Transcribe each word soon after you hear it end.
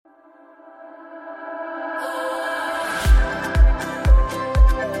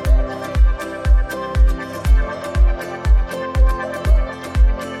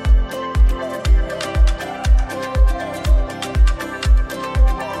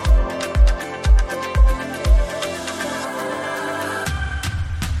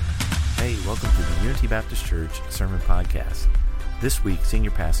Baptist Church Sermon Podcast. This week,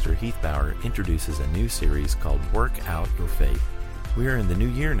 Senior Pastor Heath Bauer introduces a new series called Work Out Your Faith. We are in the new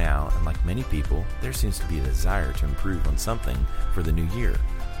year now, and like many people, there seems to be a desire to improve on something for the new year.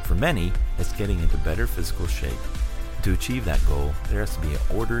 For many, it's getting into better physical shape. To achieve that goal, there has to be an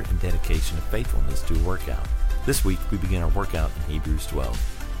order and dedication of faithfulness to a workout. This week, we begin our workout in Hebrews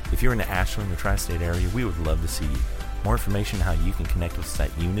 12. If you're in the Ashland or Tri-State area, we would love to see you. More information on how you can connect with us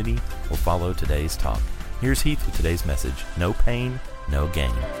at Unity will follow today's talk. Here's Heath with today's message, No Pain, No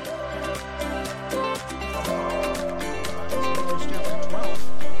Gain.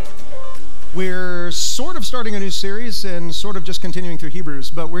 We're sort of starting a new series and sort of just continuing through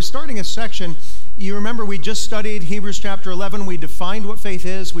Hebrews, but we're starting a section. You remember we just studied Hebrews chapter 11. We defined what faith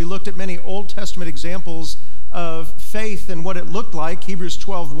is. We looked at many Old Testament examples of faith and what it looked like. Hebrews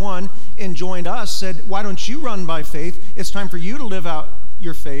 12:1 enjoined us, said, why don't you run by faith? It's time for you to live out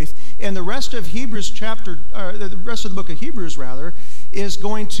your faith. And the rest of the rest of the book of Hebrews, rather, is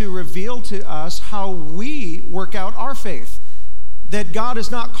going to reveal to us how we work out our faith. That God has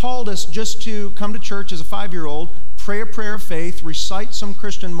not called us just to come to church as a 5-year-old, pray a prayer of faith, recite some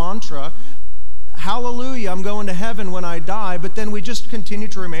Christian mantra, hallelujah, I'm going to heaven when I die, but then we just continue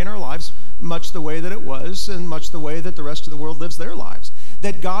to remain our lives much the way that it was and much the way that the rest of the world lives their lives.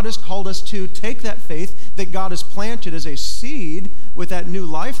 That God has called us to take that faith that God has planted as a seed with that new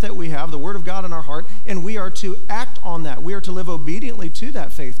life that we have, the Word of God in our heart, and we are to act on that. We are to live obediently to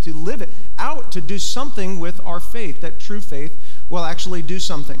that faith, to live it out, to do something with our faith. That true faith will actually do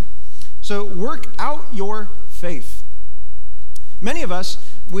something. So work out your faith. Many of us,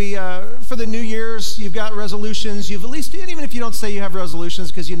 for the New Year's, you've got resolutions. You've at least, even if you don't say you have resolutions,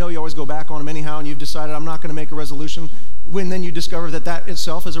 because you know you always go back on them anyhow, and you've decided, I'm not going to make a resolution, when then you discover that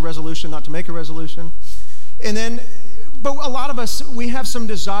itself is a resolution not to make a resolution. But a lot of us, we have some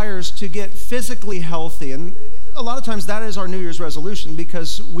desires to get physically healthy, and a lot of times that is our New Year's resolution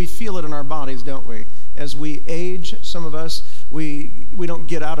because we feel it in our bodies, don't we? As we age, some of us, we don't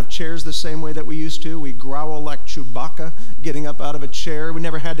get out of chairs the same way that we used to. We growl like Chewbacca getting up out of a chair. We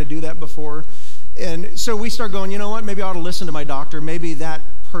never had to do that before. And so we start going, you know what, maybe I ought to listen to my doctor. Maybe that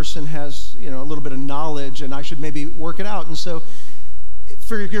person has, a little bit of knowledge and I should maybe work it out. And so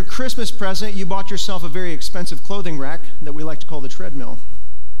for your Christmas present, you bought yourself a very expensive clothing rack that we like to call the treadmill.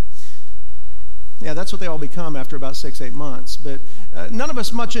 Yeah, that's what they all become after about 6-8 months. But none of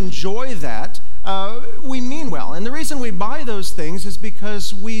us much enjoy that. We mean well. And the reason we buy those things is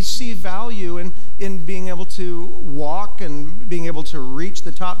because we see value in being able to walk and being able to reach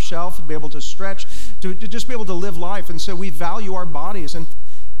the top shelf and be able to stretch, to just be able to live life. And so we value our bodies. And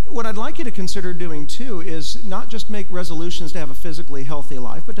what I'd like you to consider doing too is not just make resolutions to have a physically healthy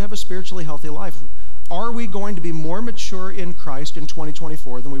life, but to have a spiritually healthy life. Are we going to be more mature in Christ in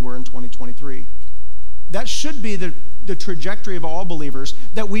 2024 than we were in 2023? That should be the trajectory of all believers,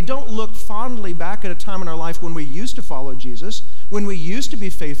 that we don't look fondly back at a time in our life when we used to follow Jesus, when we used to be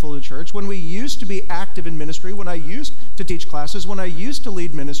faithful to church, when we used to be active in ministry, when I used to teach classes, when I used to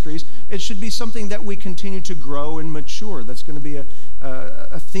lead ministries. It should be something that we continue to grow and mature. That's going to be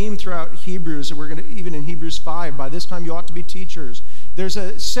a theme throughout Hebrews, and we're going to, even in Hebrews 5, by this time you ought to be teachers. There's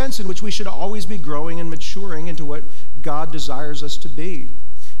a sense in which we should always be growing and maturing into what God desires us to be.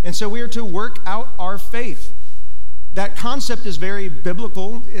 And so we are to work out our faith. That concept is very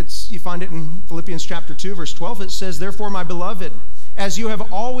biblical. You find it in Philippians chapter 2, verse 12. It says, therefore, my beloved, as you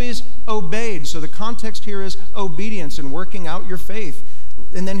have always obeyed. So the context here is obedience and working out your faith.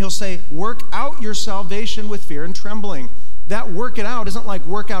 And then he'll say, work out your salvation with fear and trembling. That work it out isn't like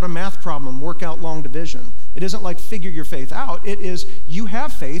work out a math problem, work out long division. It isn't like figure your faith out. It is you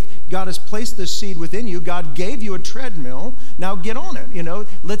have faith. God has placed this seed within you. God gave you a treadmill. Now get on it.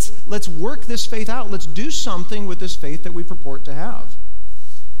 Let's work this faith out. Let's do something with this faith that we purport to have.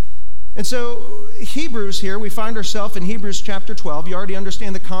 And so Hebrews here, we find ourselves in Hebrews chapter 12. You already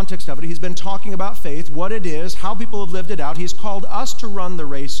understand the context of it. He's been talking about faith, what it is, how people have lived it out. He's called us to run the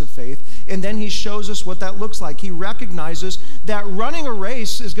race of faith, and then he shows us what that looks like. He recognizes that running a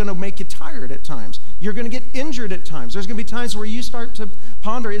race is going to make you tired at times. You're going to get injured at times. There's going to be times where you start to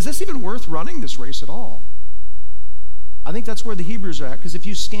ponder, is this even worth running this race at all? I think that's where the Hebrews are at, because if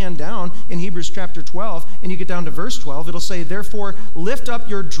you scan down in Hebrews chapter 12 and you get down to verse 12, it'll say, therefore, lift up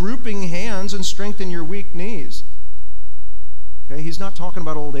your drooping hands and strengthen your weak knees. Okay, he's not talking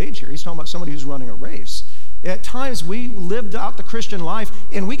about old age here. He's talking about somebody who's running a race. At times, we lived out the Christian life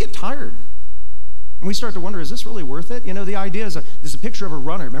and we get tired. And we start to wonder, is this really worth it? The idea is there's a picture of a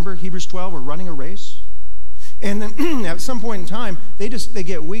runner. Remember Hebrews 12, we're running a race? And then at some point in time, they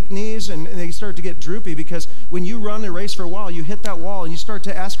get weak knees and they start to get droopy, because when you run a race for a while, you hit that wall and you start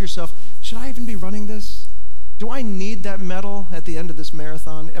to ask yourself, should I even be running this? Do I need that medal at the end of this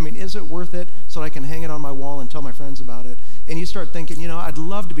marathon? I mean, is it worth it so that I can hang it on my wall and tell my friends about it? And you start thinking, I'd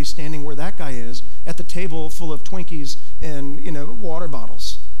love to be standing where that guy is at the table full of Twinkies and, water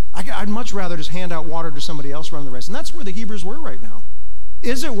bottles. I'd much rather just hand out water to somebody else running the race. And that's where the Hebrews were right now.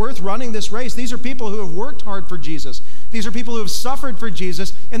 Is it worth running this race? These are people who have worked hard for Jesus. These are people who have suffered for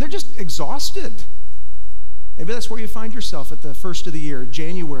Jesus, and they're just exhausted. Maybe that's where you find yourself at the first of the year,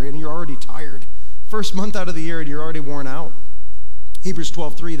 January, and you're already tired. First month out of the year, and you're already worn out. Hebrews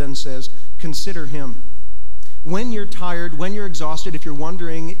 12:3 then says, consider him. When you're tired, when you're exhausted, if you're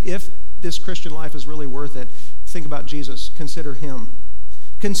wondering if this Christian life is really worth it, think about Jesus. Consider him.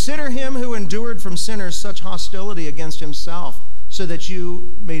 Consider him who endured from sinners such hostility against himself, so that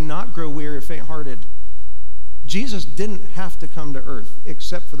you may not grow weary or faint-hearted. Jesus didn't have to come to earth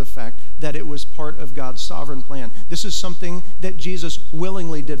except for the fact that it was part of God's sovereign plan. This is something that Jesus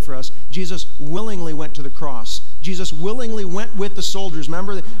willingly did for us. Jesus willingly went to the cross. Jesus willingly went with the soldiers.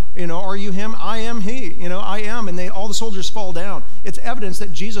 Remember, are you him? I am he. I am. And all the soldiers fall down. It's evidence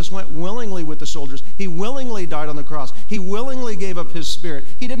that Jesus went willingly with the soldiers. He willingly died on the cross. He willingly gave up his spirit.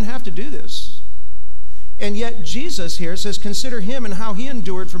 He didn't have to do this. And yet Jesus here says, consider him and how he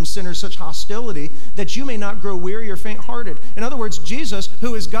endured from sinners such hostility that you may not grow weary or faint-hearted. In other words, Jesus,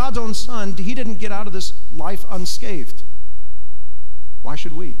 who is God's own son, he didn't get out of this life unscathed. Why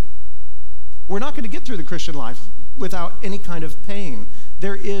should we? We're not going to get through the Christian life without any kind of pain.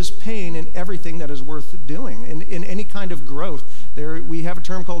 There is pain in everything that is worth doing, in any kind of growth. We have a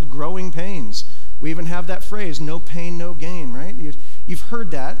term called growing pains. We even have that phrase, no pain, no gain, right? You've heard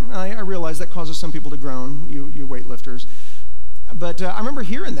that. I realize that causes some people to groan, you weightlifters. But I remember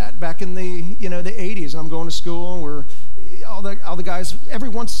hearing that back in the 80s, and I'm going to school, and we're all the guys, every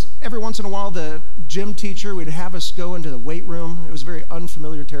once in a while, the gym teacher would have us go into the weight room. It was very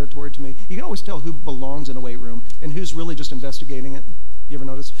unfamiliar territory to me. You can always tell who belongs in a weight room and who's really just investigating it. You ever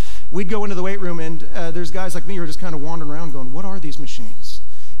noticed? We'd go into the weight room, and there's guys like me who are just kind of wandering around going, what are these machines?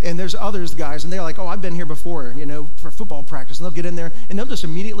 And there's others guys, and they're like, I've been here before, for football practice. And they'll get in there, and they'll just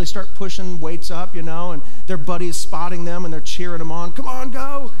immediately start pushing weights up, and their buddies spotting them, and they're cheering them on. Come on,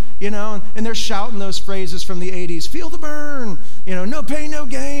 go, and they're shouting those phrases from the 80s. Feel the burn, no pain, no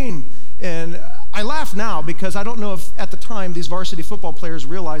gain. And I laugh now because I don't know if at the time these varsity football players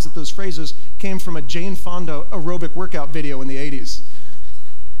realized that those phrases came from a Jane Fonda aerobic workout video in the 80s.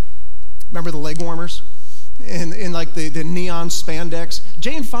 Remember the leg warmers? In like the neon spandex.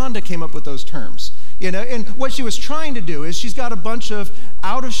 Jane Fonda came up with those terms, and what she was trying to do is she's got a bunch of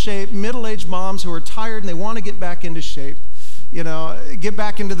out-of-shape, middle-aged moms who are tired and they want to get back into shape, get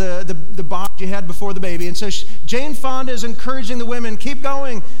back into the body you had before the baby. And so Jane Fonda is encouraging the women, keep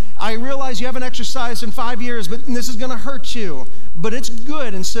going. I realize you haven't exercised in 5 years, but this is going to hurt you, but it's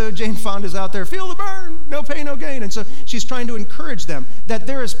good. And so Jane Fonda's out there, feel the burn, no pain, no gain. And so she's trying to encourage them that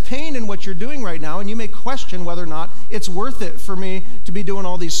there is pain in what you're doing right now, and you may question whether or not it's worth it for me to be doing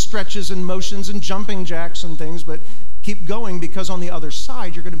all these stretches and motions and jumping jacks and things, but keep going, because on the other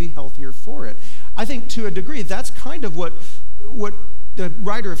side, you're going to be healthier for it. I think to a degree, that's kind of what the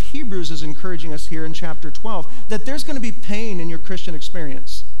writer of Hebrews is encouraging us here in chapter 12, that there's going to be pain in your Christian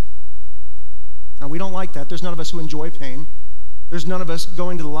experience. Now, we don't like that. There's none of us who enjoy pain. There's none of us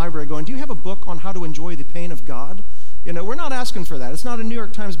going to the library going, do you have a book on how to enjoy the pain of God? We're not asking for that. It's not a New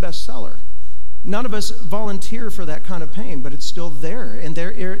York Times bestseller. None of us volunteer for that kind of pain, but it's still there. And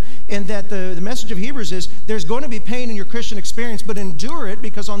that the message of Hebrews is there's going to be pain in your Christian experience, but endure it,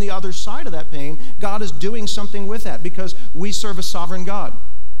 because on the other side of that pain, God is doing something with that, because we serve a sovereign God.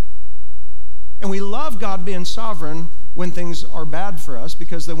 And we love God being sovereign when things are bad for us,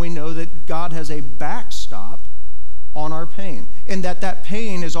 because then we know that God has a backstop on our pain, and that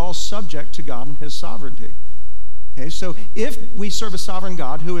pain is all subject to God and his sovereignty. Okay, so if we serve a sovereign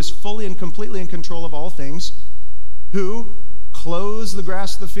God who is fully and completely in control of all things, who clothes the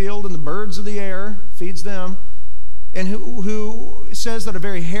grass of the field and the birds of the air, feeds them, and who says that the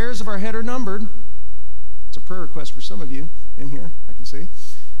very hairs of our head are numbered, it's a prayer request for some of you in here, I can see.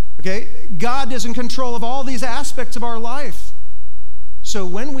 Okay, God is in control of all these aspects of our life. So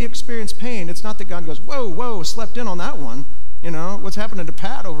when we experience pain, it's not that God goes, whoa, slept in on that one. What's happening to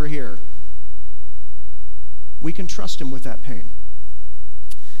Pat over here? We can trust him with that pain.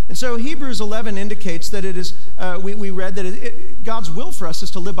 And so Hebrews 11 indicates that it is, we read that God's will for us is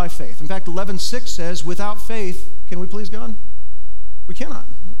to live by faith. In fact, 11:6 says, without faith, can we please God? We cannot.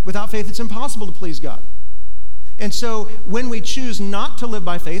 Without faith, it's impossible to please God. And so when we choose not to live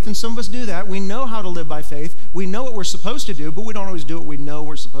by faith, and some of us do that, we know how to live by faith, we know what we're supposed to do, but we don't always do what we know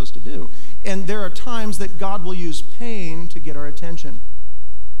we're supposed to do. And there are times that God will use pain to get our attention.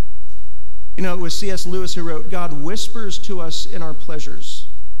 You know, it was C.S. Lewis who wrote, God whispers to us in our pleasures,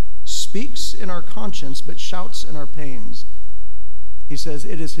 speaks in our conscience, but shouts in our pains. He says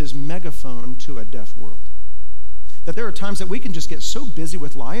it is his megaphone to a deaf world. That there are times that we can just get so busy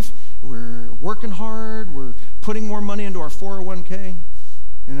with life, we're working hard, we're putting more money into our 401k,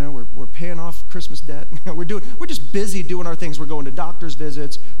 you know, we're paying off Christmas debt. we're just busy doing our things. We're going to doctor's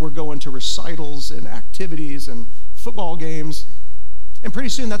visits, we're going to recitals and activities and football games. And pretty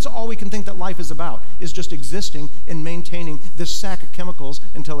soon that's all we can think that life is about, is just existing and maintaining this sack of chemicals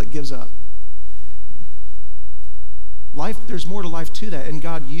until it gives up. Life, there's more to life to that, and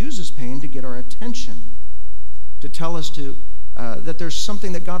God uses pain to get our attention, to tell us that there's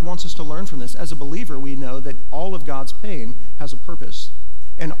something that God wants us to learn from this. As a believer, we know that all of God's pain has a purpose.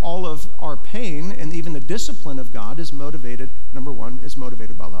 And all of our pain and even the discipline of God is motivated, number one, is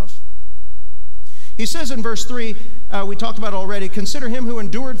motivated by love. He says in verse 3, we talked about already, consider him who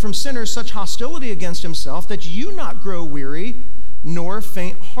endured from sinners such hostility against himself that you not grow weary nor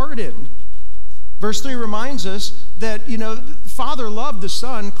faint-hearted. Verse 3 reminds us that, you know, the Father loved the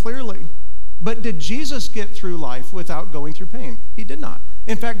Son clearly. But did Jesus get through life without going through pain? He did not.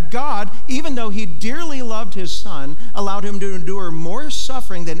 In fact, God, even though he dearly loved his Son, allowed him to endure more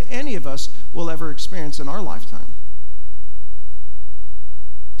suffering than any of us will ever experience in our lifetime.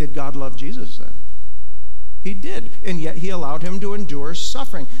 Did God love Jesus then? He did, and yet he allowed him to endure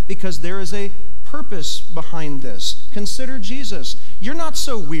suffering because there is a purpose behind this. Consider Jesus. You're not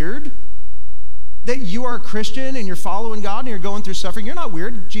so weird that you are a Christian and you're following God and you're going through suffering. You're not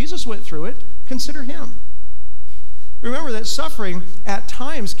weird. Jesus went through it. Consider him. Remember that suffering at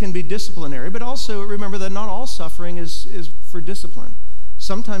times can be disciplinary, but also remember that not all suffering is for discipline.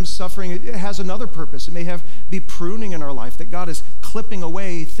 Sometimes suffering, it has another purpose. It may be pruning in our life, that God is clipping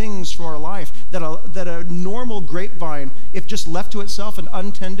away things from our life, that a normal grapevine, if just left to itself and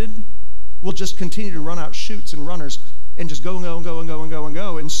untended, will just continue to run out shoots and runners and just go and go and go and go and go and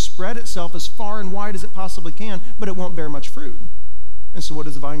go and spread itself as far and wide as it possibly can, but it won't bear much fruit. And so what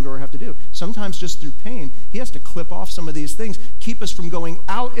does the vine grower have to do? Sometimes just through pain, he has to clip off some of these things, keep us from going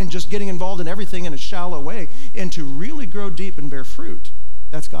out and just getting involved in everything in a shallow way, and to really grow deep and bear fruit.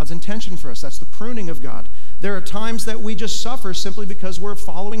 That's God's intention for us. That's the pruning of God. There are times that we just suffer simply because we're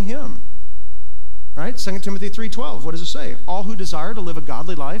following him. Right? 2 Timothy 3:12, what does it say? All who desire to live a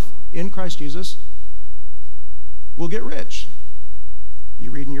godly life in Christ Jesus will get rich.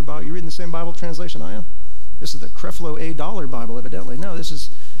 You reading your Bible? You reading the same Bible translation I am? This is the Creflo A. Dollar Bible, evidently.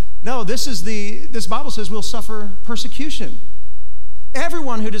 This Bible says we'll suffer persecution.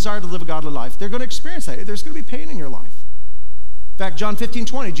 Everyone who desires to live a godly life, they're going to experience that. There's going to be pain in your life. In fact, John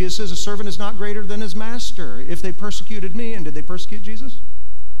 15:20, Jesus says, a servant is not greater than his master. If they persecuted me, and did they persecute Jesus?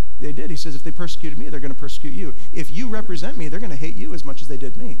 They did. He says, if they persecuted me, they're going to persecute you. If you represent me, they're going to hate you as much as they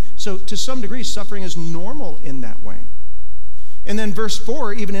did me. So to some degree, suffering is normal in that way. And then verse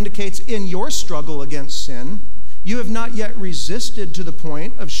 4 even indicates in your struggle against sin, you have not yet resisted to the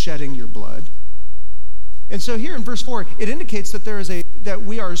point of shedding your blood. And so here in verse 4, it indicates that that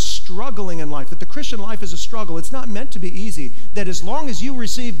we are struggling in life, that the Christian life is a struggle. It's not meant to be easy. That as long as you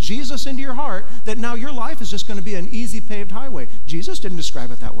receive Jesus into your heart, that now your life is just going to be an easy paved highway. Jesus didn't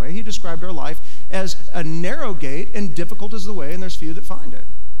describe it that way. He described our life as a narrow gate, and difficult is the way, and there's few that find it.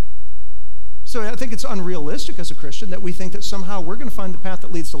 So I think it's unrealistic as a Christian that we think that somehow we're going to find the path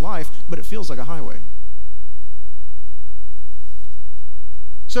that leads to life, but it feels like a highway.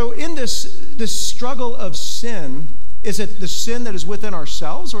 So in this struggle of sin, is it the sin that is within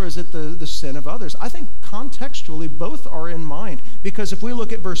ourselves, or is it the sin of others? I think contextually both are in mind, because if we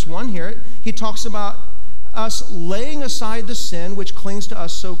look at verse 1 here, he talks about us laying aside the sin which clings to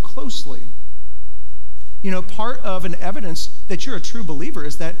us so closely. You know, part of an evidence that you're a true believer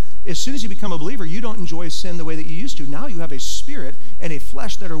is that as soon as you become a believer, you don't enjoy sin the way that you used to. Now you have a spirit and a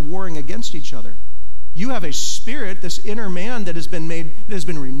flesh that are warring against each other. You have a spirit, this inner man that has been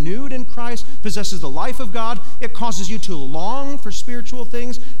renewed in Christ, possesses the life of God. It causes you to long for spiritual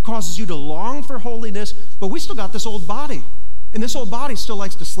things, causes you to long for holiness, but we still got this old body. And this old body still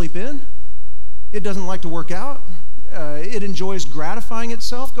likes to sleep in. It doesn't like to work out. It enjoys gratifying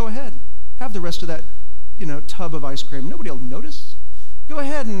itself. Go ahead. Have the rest of that, tub of ice cream. Nobody will notice. Go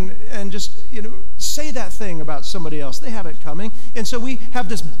ahead and just, say that thing about somebody else. They have it coming. And so we have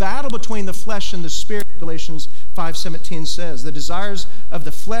this battle between the flesh and the spirit. Galatians 5:17 says, the desires of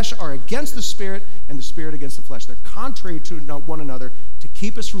the flesh are against the spirit, and the spirit against the flesh. They're contrary to one another to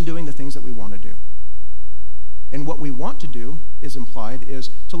keep us from doing the things that we want to do. And what we want to do, is implied, is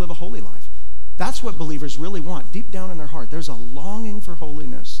to live a holy life. That's what believers really want. Deep down in their heart, there's a longing for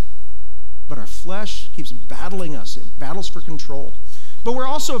holiness. But our flesh keeps battling us. It battles for control. But we're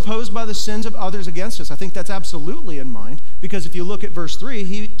also opposed by the sins of others against us. I think that's absolutely in mind, because if you look at verse 3,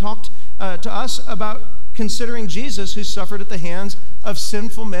 he talked to us about considering Jesus, who suffered at the hands of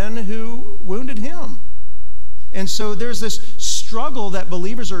sinful men who wounded him. And so there's this struggle that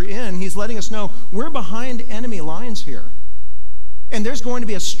believers are in. He's letting us know we're behind enemy lines here. And there's going to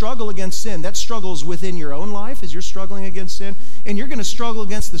be a struggle against sin. That struggle is within your own life as you're struggling against sin. And you're going to struggle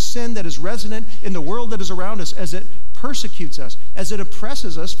against the sin that is resident in the world that is around us as it persecutes us, as it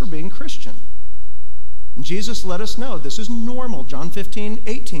oppresses us for being Christian. And Jesus let us know this is normal. John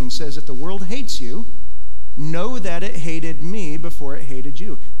 15:18 says, if the world hates you, know that it hated me before it hated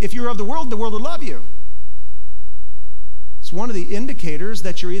you. If you're of the world would love you. It's one of the indicators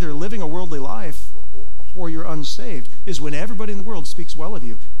that you're either living a worldly life or you're unsaved, is when everybody in the world speaks well of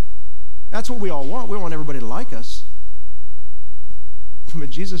you. That's what we all want. We want everybody to like us. But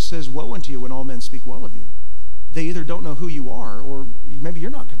Jesus says, woe unto you when all men speak well of you. They either don't know who you are, or maybe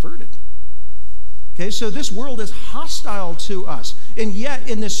you're not converted. Okay, so this world is hostile to us. And yet,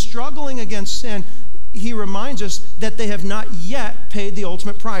 in this struggling against sin, he reminds us that they have not yet paid the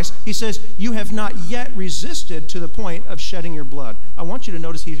ultimate price. He says, you have not yet resisted to the point of shedding your blood. I want you to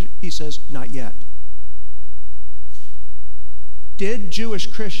notice he says, not yet. Did Jewish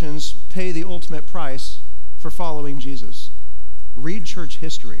Christians pay the ultimate price for following Jesus? Read church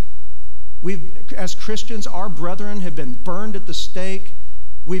history. As Christians, our brethren have been burned at the stake.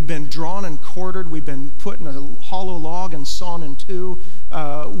 We've been drawn and quartered. We've been put in a hollow log and sawn in two.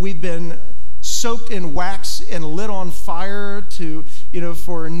 We've been soaked in wax and lit on fire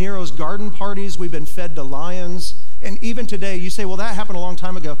for Nero's garden parties. We've been fed to lions. And even today, you say, well, that happened a long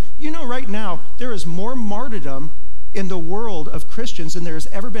time ago. You know, right now, there is more martyrdom in the world of Christians than there has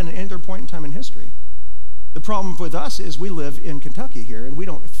ever been at any other point in time in history. The problem with us is we live in Kentucky here, and we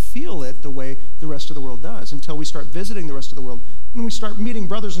don't feel it the way the rest of the world does until we start visiting the rest of the world, and we start meeting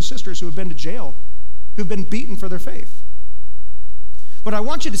brothers and sisters who have been to jail, who've been beaten for their faith. But I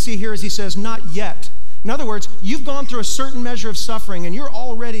want you to see here as he says, not yet. In other words, you've gone through a certain measure of suffering, and you're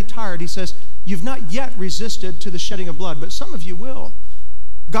already tired. He says, you've not yet resisted to the shedding of blood, but some of you will.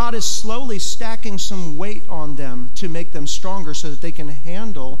 God is slowly stacking some weight on them to make them stronger so that they can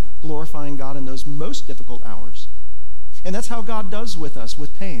handle glorifying God in those most difficult hours. And that's how God does with us,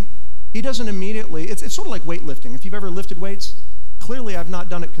 with pain. He doesn't immediately, it's sort of like weightlifting. If you've ever lifted weights, clearly I've not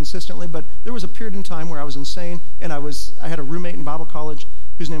done it consistently, but there was a period in time where I was insane, and I had a roommate in Bible college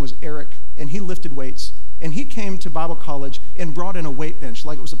whose name was Eric, and he lifted weights. And he came to Bible college and brought in a weight bench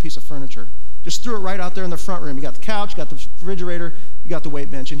like it was a piece of furniture. Just threw it right out there in the front room. You got the couch, you got the refrigerator, you got the weight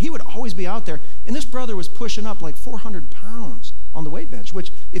bench. And he would always be out there. And this brother was pushing up like 400 pounds on the weight bench,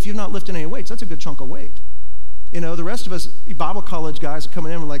 which if you've not lifted any weights, that's a good chunk of weight. You know, the rest of us Bible college guys are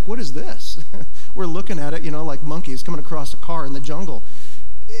coming in and we're like, what is this? We're looking at it, like monkeys coming across a car in the jungle.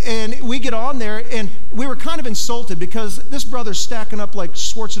 And we get on there, and we were kind of insulted because this brother's stacking up like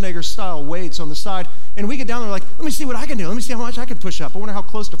Schwarzenegger-style weights on the side. And we get down there like, let me see what I can do. Let me see how much I can push up. I wonder how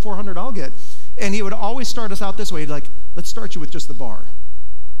close to 400 I'll get. And he would always start us out this way. He'd like, let's start you with just the bar.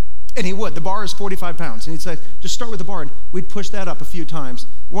 And he would. The bar is 45 pounds. And he'd say, just start with the bar. And we'd push that up a few times.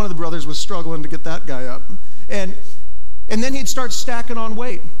 One of the brothers was struggling to get that guy up. And then he'd start stacking on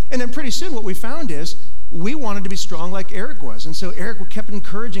weight. And then pretty soon what we found is we wanted to be strong like Eric was. And so Eric kept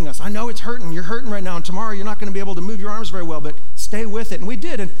encouraging us. I know it's hurting. You're hurting right now. And tomorrow you're not going to be able to move your arms very well, but stay with it. And we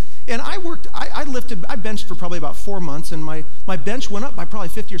did. And I benched for probably about 4 months, and my bench went up by probably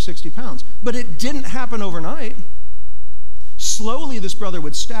 50 or 60 pounds. But it didn't happen overnight. Slowly, this brother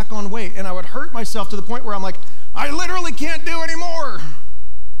would stack on weight, and I would hurt myself to the point where I'm like, I literally can't do anymore.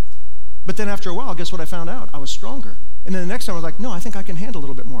 But then after a while, guess what I found out? I was stronger. And then the next time I was like, no, I think I can handle a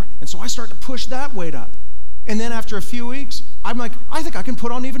little bit more. And so I start to push that weight up. And then after a few weeks, I'm like, I think I can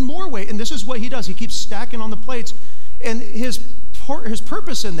put on even more weight. And this is what he does. He keeps stacking on the plates. And his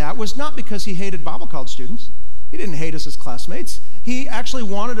purpose in that was not because he hated Bible college students. He didn't hate us as classmates. He actually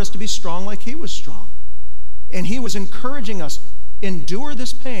wanted us to be strong like he was strong. And he was encouraging us, endure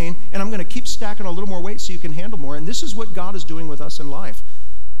this pain, and I'm going to keep stacking a little more weight so you can handle more. And this is what God is doing with us in life.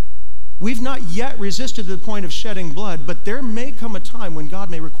 We've not yet resisted to the point of shedding blood, but there may come a time when God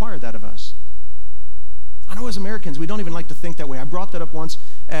may require that of us. I know as Americans, we don't even like to think that way. I brought that up once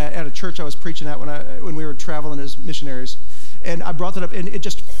at a church I was preaching at when we were traveling as missionaries. And I brought that up, and it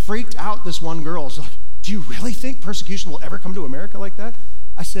just freaked out this one girl. She's like, do you really think persecution will ever come to America like that?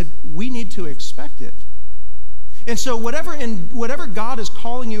 I said, we need to expect it. And so whatever God is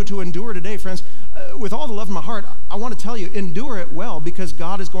calling you to endure today, friends, with all the love in my heart, I want to tell you, endure it well, because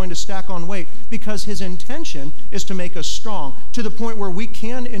God is going to stack on weight, because his intention is to make us strong to the point where we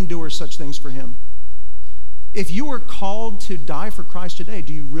can endure such things for him. If you were called to die for Christ today,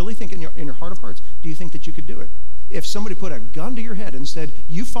 do you really think in your heart of hearts, do you think that you could do it? If somebody put a gun to your head and said,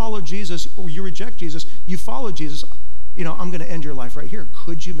 you follow Jesus or you reject Jesus, you follow Jesus, I'm going to end your life right here.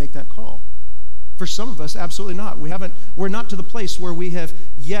 Could you make that call? For some of us, absolutely not. We're not to the place where we have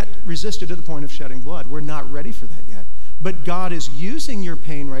yet resisted to the point of shedding blood. We're not ready for that yet. But God is using your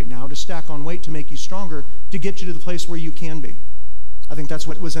pain right now to stack on weight, to make you stronger, to get you to the place where you can be. I think that's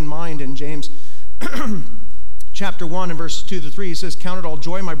what was in mind in James chapter 1 and verses 2-3. He says, count it all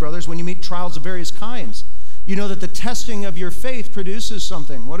joy, my brothers, when you meet trials of various kinds. You know that the testing of your faith produces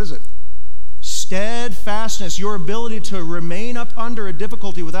something. What is it? Steadfastness, your ability to remain up under a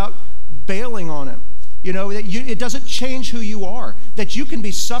difficulty without bailing on it. It doesn't change who you are. That you can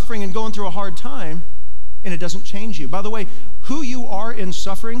be suffering and going through a hard time, and it doesn't change you. By the way, who you are in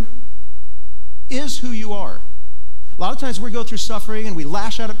suffering is who you are. A lot of times we go through suffering and we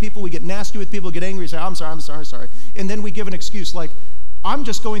lash out at people, we get nasty with people, get angry, say, I'm sorry. And then we give an excuse like, I'm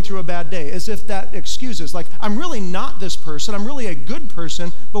just going through a bad day, as if that excuses. Like, I'm really not this person, I'm really a good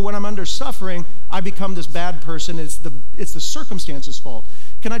person, but when I'm under suffering, I become this bad person. It's the circumstances' fault.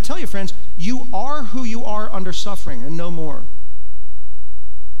 Can I tell you, friends, you are who you are under suffering and no more.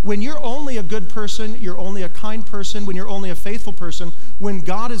 When you're only a good person, you're only a kind person, when you're only a faithful person, when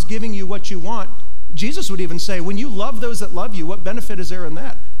God is giving you what you want, Jesus would even say, when you love those that love you, what benefit is there in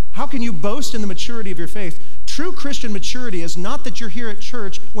that? How can you boast in the maturity of your faith? True Christian maturity is not that you're here at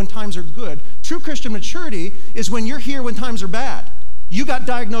church when times are good. True Christian maturity is when you're here when times are bad. You got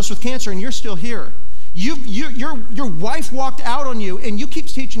diagnosed with cancer and you're still here. Your wife walked out on you and you keep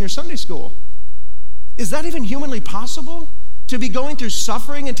teaching your Sunday school. Is that even humanly possible? To be going through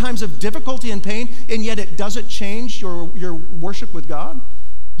suffering in times of difficulty and pain, and yet it doesn't change your worship with God?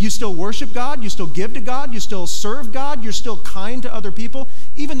 You still worship God, you still give to God, you still serve God, you're still kind to other people,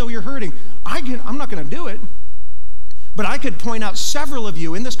 even though you're hurting. I'm not going to do it, but I could point out several of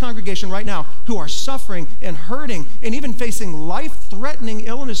you in this congregation right now who are suffering and hurting and even facing life-threatening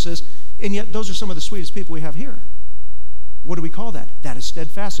illnesses, and yet those are some of the sweetest people we have here. What do we call that? That is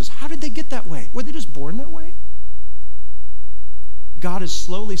steadfastness. How did they get that way? Were they just born that way? God has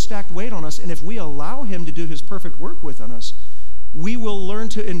slowly stacked weight on us, and if we allow him to do his perfect work within us, we will learn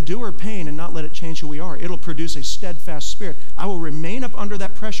to endure pain and not let it change who we are. It'll produce a steadfast spirit. I will remain up under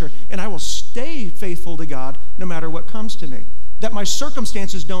that pressure, and I will stay faithful to God no matter what comes to me. That my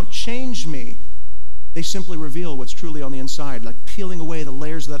circumstances don't change me. They simply reveal what's truly on the inside, like peeling away the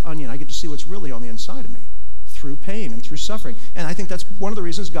layers of that onion. I get to see what's really on the inside of me through pain and through suffering. And I think that's one of the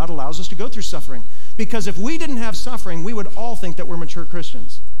reasons God allows us to go through suffering. Because if we didn't have suffering, we would all think that we're mature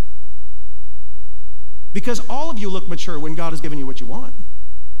Christians. Because all of you look mature when God has given you what you want.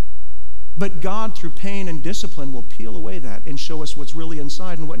 But God, through pain and discipline, will peel away that and show us what's really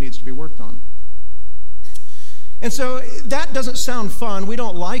inside and what needs to be worked on. And so that doesn't sound fun. We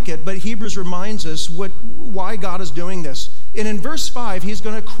don't like it, but Hebrews reminds us why God is doing this. And in verse 5, he's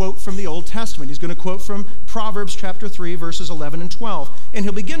going to quote from the Old Testament. He's going to quote from Proverbs chapter 3, verses 11 and 12. And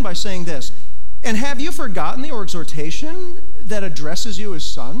he'll begin by saying this, "And have you forgotten the exhortation that addresses you as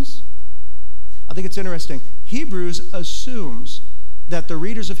sons?" I think it's interesting. Hebrews assumes that the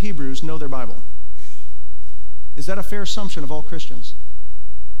readers of Hebrews know their Bible. Is that a fair assumption of all Christians?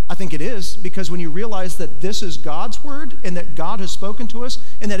 I think it is, because when you realize that this is God's word and that God has spoken to us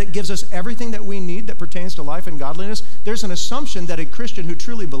and that it gives us everything that we need that pertains to life and godliness, there's an assumption that a Christian who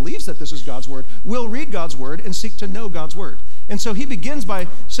truly believes that this is God's word will read God's word and seek to know God's word. And so he begins by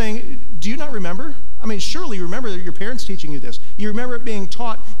saying, do you not remember? I mean, surely you remember that your parents teaching you this. You remember it being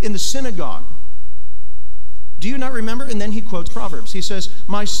taught in the synagogue. Do you not remember? And then he quotes Proverbs. He says,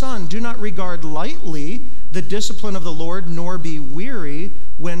 "My son, do not regard lightly the discipline of the Lord, nor be weary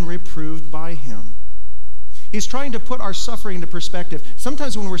when reproved by him." He's trying to put our suffering into perspective.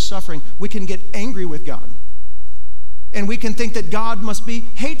 Sometimes when we're suffering, we can get angry with God. And we can think that God must be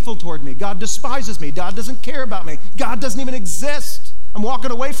hateful toward me. God despises me. God doesn't care about me. God doesn't even exist. I'm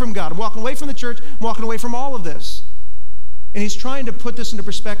walking away from God. I'm walking away from the church. I'm walking away from all of this. And he's trying to put this into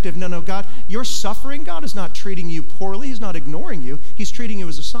perspective. No, God, you're suffering. God is not treating you poorly. He's not ignoring you. He's treating you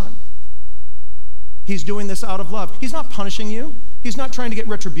as a son. He's doing this out of love. He's not punishing you. He's not trying to get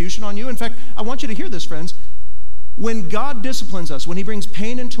retribution on you. In fact, I want you to hear this, friends. When God disciplines us, when he brings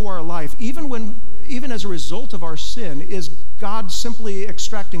pain into our life, even as a result of our sin, is God simply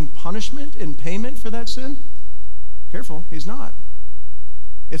extracting punishment and payment for that sin? Careful, he's not.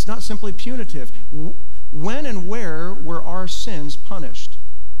 It's not simply punitive. When and where were our sins punished?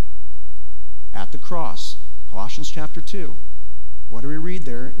 at the cross. Colossians chapter 2. What do we read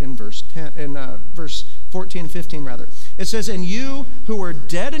there in verse 14 and 15 rather? It says, "And you who were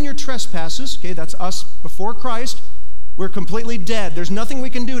dead in your trespasses," okay, that's us before Christ, we're completely dead. There's nothing we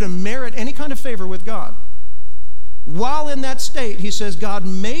can do to merit any kind of favor with God. While in that state, he says, God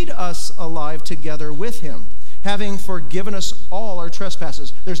made us alive together with him, having forgiven us all our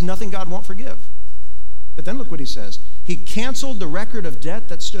trespasses. There's nothing God won't forgive. But then look what he says. He canceled the record of debt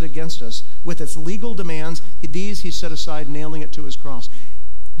that stood against us with its legal demands. These he set aside, nailing it to his cross.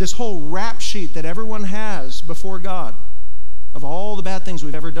 This whole rap sheet that everyone has before God of all the bad things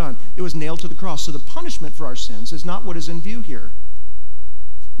we've ever done, it was nailed to the cross. So the punishment for our sins is not what is in view here.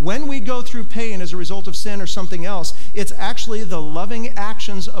 When we go through pain as a result of sin or something else, it's actually the loving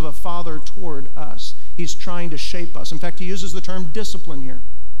actions of a father toward us. He's trying to shape us. In fact, he uses the term discipline here.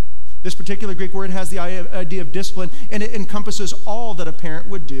 This particular Greek word has the idea of discipline, and it encompasses all that a parent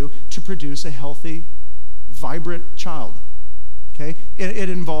would do to produce a healthy, vibrant child. Okay? It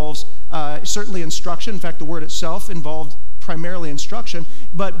involves certainly instruction. In fact, the word itself involved primarily instruction,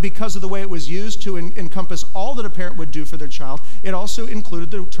 but because of the way it was used to encompass all that a parent would do for their child, it also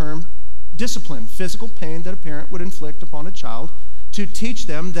included the term discipline, physical pain that a parent would inflict upon a child to teach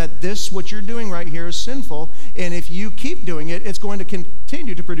them that what you're doing right here is sinful, and if you keep doing it, it's going to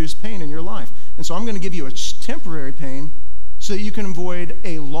continue to produce pain in your life. And so I'm going to give you a temporary pain so that you can avoid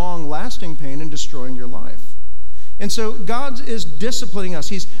a long-lasting pain and destroying your life. And so God is disciplining us.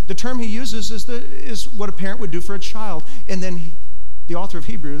 The term he uses is what a parent would do for a child. And then the author of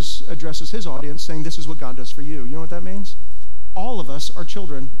Hebrews addresses his audience saying, this is what God does for you. You know what that means? All of us are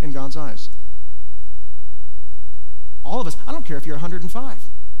children in God's eyes. All of us. I don't care if you're 105.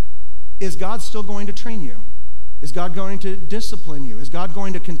 Is God still going to train you? Is God going to discipline you? Is God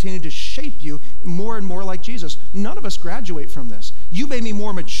going to continue to shape you more and more like Jesus? None of us graduate from this. You may be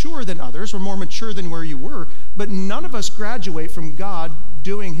more mature than others or more mature than where you were, but none of us graduate from God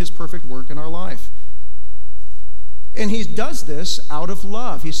doing his perfect work in our life. And he does this out of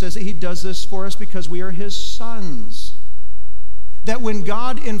love. He says that he does this for us because we are his sons. That when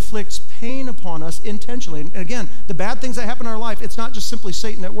God inflicts pain upon us intentionally, and again, the bad things that happen in our life, it's not just simply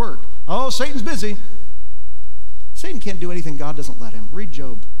Satan at work. Oh, Satan's busy. Satan can't do anything God doesn't let him. Read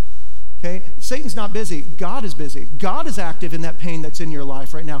Job. Okay? Satan's not busy. God is busy. God is active in that pain that's in your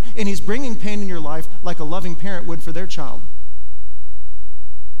life right now, and he's bringing pain in your life like a loving parent would for their child.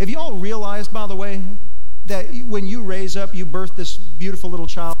 Have you all realized, by the way, that when you raise up, you birth this beautiful little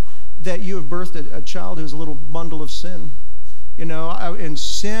child, that you have birthed a child who's a little bundle of sin? You know, in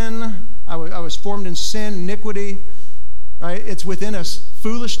sin, I was formed in sin, iniquity, right? It's within us.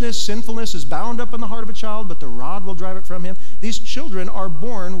 Foolishness, sinfulness is bound up in the heart of a child, but the rod will drive it from him. These children are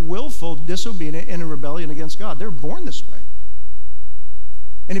born willful, disobedient, and in rebellion against God. They're born this way.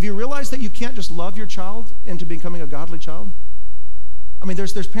 And have you realized that you can't just love your child into becoming a godly child? I mean,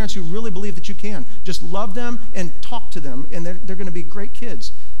 there's parents who really believe that you can. Just love them and talk to them, and they're going to be great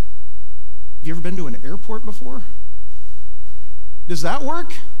kids. Have you ever been to an airport before? Does that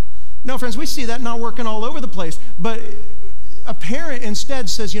work? No, friends, we see that not working all over the place. But a parent instead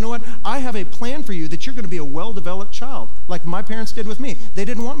says, you know what? I have a plan for you that you're going to be a well-developed child, like my parents did with me. They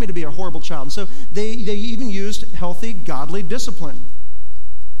didn't want me to be a horrible child. And so they even used healthy, godly discipline.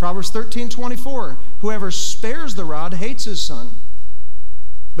 Proverbs 13:24, whoever spares the rod hates his son,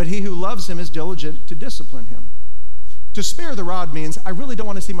 but he who loves him is diligent to discipline him. To spare the rod means I really don't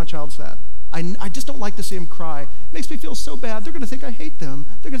want to see my child sad. I just don't like to see them cry. It makes me feel so bad. They're going to think I hate them.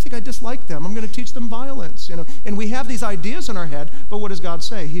 They're going to think I dislike them. I'm going to teach them violence. You know, and we have these ideas in our head, but what does God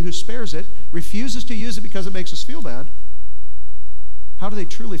say? He who spares it, refuses to use it because it makes us feel bad. How do they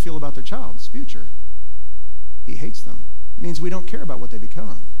truly feel about their child's future? He hates them. It means we don't care about what they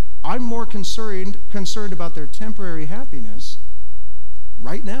become. I'm more concerned about their temporary happiness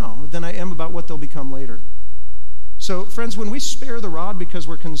right now than I am about what they'll become later. So, friends, when we spare the rod because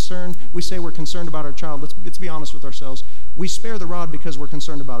we're concerned, we say we're concerned about our child. Let's be honest with ourselves. We spare the rod because we're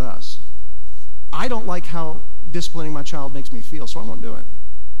concerned about us. I don't like how disciplining my child makes me feel, so I won't do it.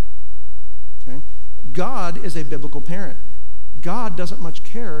 Okay? God is a biblical parent. God doesn't much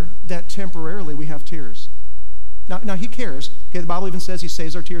care that temporarily we have tears. Now he cares. Okay, the Bible even says he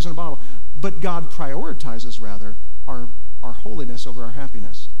saves our tears in a bottle. But God prioritizes, rather, our holiness over our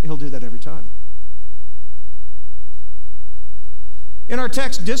happiness. He'll do that every time. In our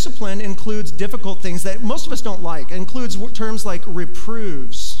text, discipline includes difficult things that most of us don't like. It includes terms like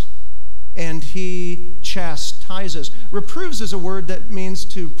reproves, and he chastises. Reproves is a word that means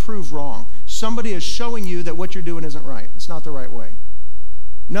to prove wrong. Somebody is showing you that what you're doing isn't right. It's not the right way.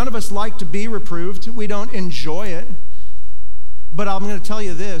 None of us like to be reproved. We don't enjoy it. But I'm going to tell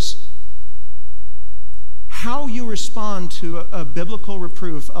you this. how you respond to a biblical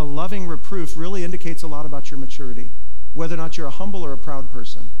reproof, a loving reproof, really indicates a lot about your maturity, whether or not you're a humble or a proud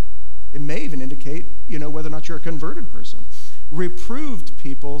person. It may even indicate, whether or not you're a converted person. Reproved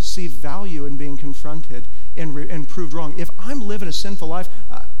people see value in being confronted and proved wrong. If I'm living a sinful life,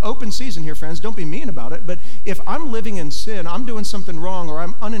 open season here, friends, don't be mean about it, but if I'm living in sin, I'm doing something wrong, or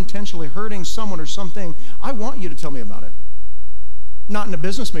I'm unintentionally hurting someone or something, I want you to tell me about it. Not in a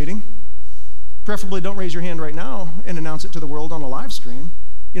business meeting. Preferably don't raise your hand right now and announce it to the world on a live stream,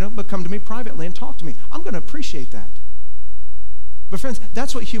 but come to me privately and talk to me. I'm going to appreciate that. But friends,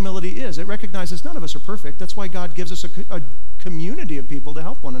 that's what humility is. It recognizes none of us are perfect. That's why God gives us a community of people to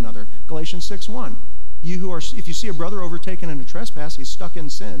help one another. Galatians 6:1. If you see a brother overtaken in a trespass, he's stuck in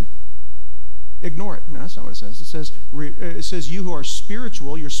sin, ignore it. No, that's not what it says. It says you who are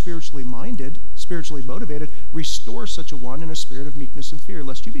spiritual, you're spiritually minded, spiritually motivated, restore such a one in a spirit of meekness and fear,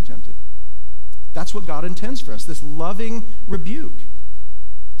 lest you be tempted. That's what God intends for us, this loving rebuke.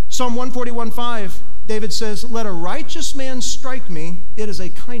 Psalm 141:5, David says, let a righteous man strike me, it is a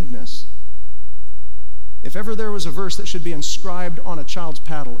kindness. If ever there was a verse that should be inscribed on a child's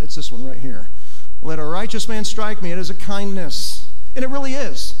paddle, it's this one right here. Let a righteous man strike me, it is a kindness. And it really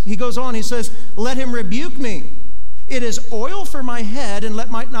is. He goes on, he says, let him rebuke me. It is oil for my head, and let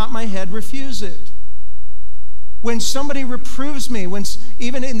not my head refuse it. When somebody reproves me,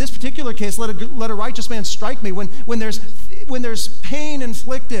 even in this particular case, let a righteous man strike me, when there's pain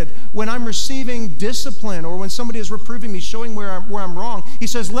inflicted, when I'm receiving discipline, or when somebody is reproving me, showing where I'm wrong, he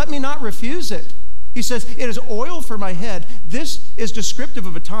says, let me not refuse it. He says, it is oil for my head. This is descriptive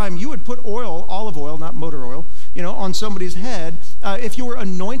of a time you would put oil, olive oil, not motor oil, on somebody's head if you were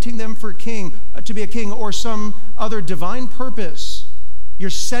anointing them for to be a king, or some other divine purpose. You're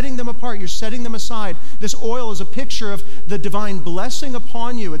setting them apart. You're setting them aside. This oil is a picture of the divine blessing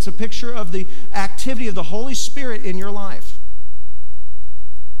upon you. It's a picture of the activity of the Holy Spirit in your life.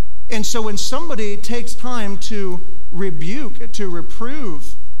 And so when somebody takes time to rebuke, to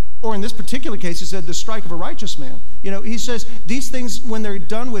reprove, or in this particular case, he said the strike of a righteous man. He says these things, when they're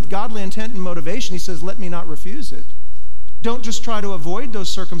done with godly intent and motivation, he says, let me not refuse it. Don't just try to avoid those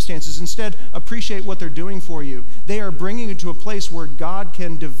circumstances. Instead, appreciate what they're doing for you. They are bringing you to a place where God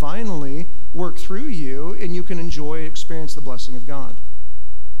can divinely work through you, and you can experience the blessing of God.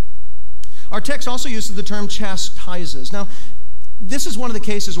 Our text also uses the term chastises. Now, this is one of the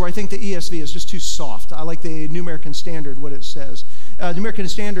cases where I think the ESV is just too soft. I like the New American Standard, what it says. The New American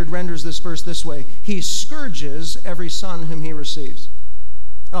Standard renders this verse this way: he scourges every son whom he receives.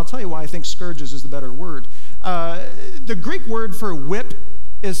 And I'll tell you why I think scourges is the better word. The Greek word for whip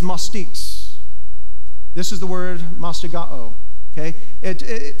is mastix. This is the word mastigao. Okay?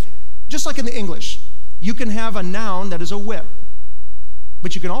 Just like in the English, you can have a noun that is a whip,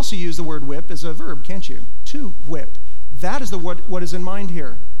 but you can also use the word whip as a verb, can't you? To whip. That is what is in mind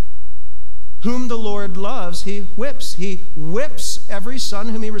here. Whom the Lord loves, he whips. He whips every son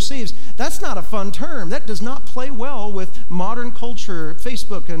whom he receives. That's not a fun term. That does not play well with modern culture,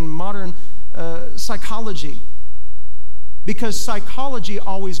 Facebook, and modern psychology. Because psychology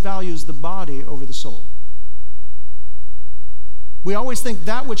always values the body over the soul. We always think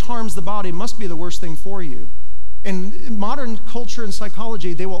that which harms the body must be the worst thing for you. In modern culture and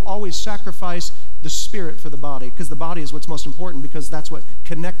psychology, they will always sacrifice the spirit for the body, because the body is what's most important, because that's what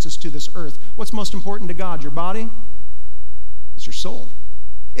connects us to this earth. What's most important to God? Your body? It's your soul.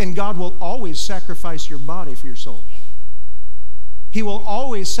 And God will always sacrifice your body for your soul. He will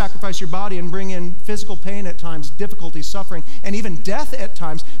always sacrifice your body and bring in physical pain at times, difficulty, suffering, and even death at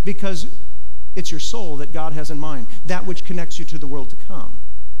times, because it's your soul that God has in mind, that which connects you to the world to come.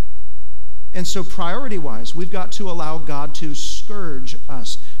 And so priority-wise, we've got to allow God to scourge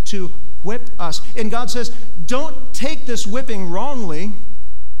us, to whip us. And God says, don't take this whipping wrongly.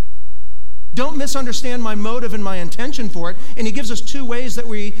 Don't misunderstand my motive and my intention for it. And he gives us two ways that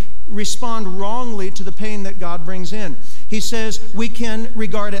we respond wrongly to the pain that God brings in. He says we can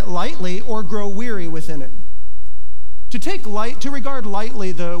regard it lightly or grow weary within it. To regard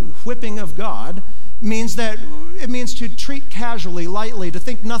lightly the whipping of God means to treat casually, lightly, to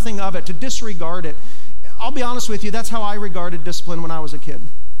think nothing of it, to disregard it. I'll be honest with you, that's how I regarded discipline when I was a kid.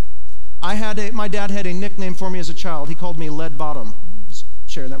 My dad had a nickname for me as a child. He called me Lead Bottom. Just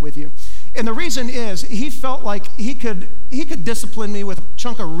sharing that with you. And the reason is he felt like he could discipline me with a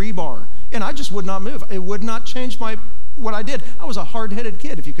chunk of rebar, and I just would not move. It would not change what I did. I was a hard-headed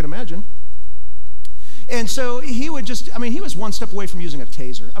kid, if you can imagine. And so he was one step away from using a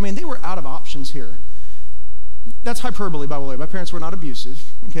taser. They were out of options here. That's hyperbole, by the way. My parents were not abusive.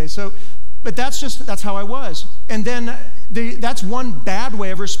 Okay, but that's how I was. And then that's one bad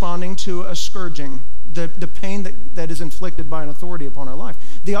way of responding to a scourging. the pain that is inflicted by an authority upon our life.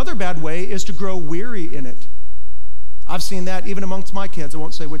 The other bad way is to grow weary in it. I've seen that even amongst my kids. I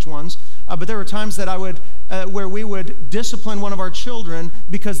won't say which ones, but there were times that where we would discipline one of our children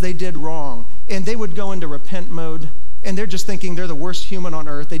because they did wrong, and they would go into repent mode, and they're just thinking they're the worst human on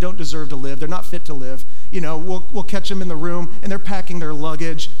earth. They don't deserve to live. They're not fit to live. We'll catch them in the room, and they're packing their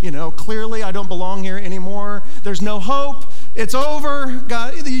luggage. Clearly I don't belong here anymore. There's no hope. It's over.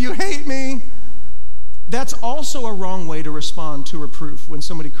 God, you hate me. That's also a wrong way to respond to reproof when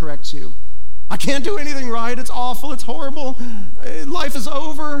somebody corrects you. I can't do anything right. It's awful. It's horrible. Life is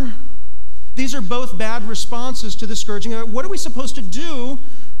over. These are both bad responses to the scourging. What are we supposed to do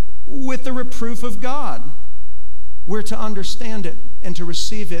with the reproof of God? We're to understand it and to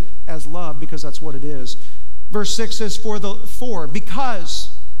receive it as love, because that's what it is. Verse 6 says,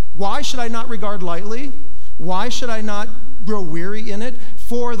 because, why should I not regard lightly? Why should I not grow weary in it?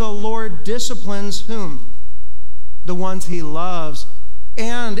 For the Lord disciplines whom? The ones he loves.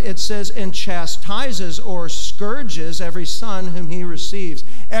 And it says, and chastises or scourges every son whom he receives.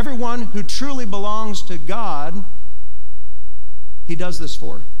 Everyone who truly belongs to God, he does this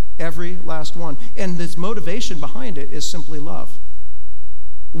for. Every last one. And this motivation behind it is simply love.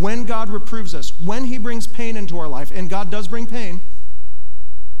 When God reproves us, when he brings pain into our life, and God does bring pain.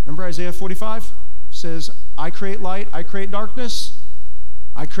 Remember Isaiah 45 says, I create light, I create darkness.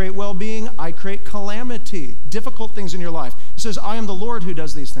 I create well-being, I create calamity, difficult things in your life. He says, I am the Lord who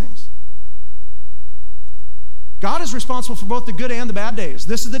does these things. God is responsible for both the good and the bad days.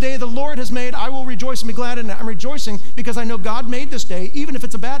 This is the day the Lord has made. I will rejoice and be glad in it. I'm rejoicing because I know God made this day, even if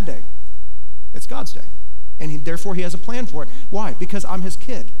it's a bad day. It's God's day. And therefore he has a plan for it. Why? Because I'm his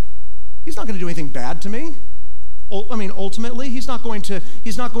kid. He's not going to do anything bad to me. Ultimately, he's not going to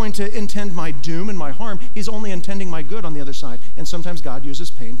intend my doom and my harm. He's only intending my good on the other side. And sometimes God uses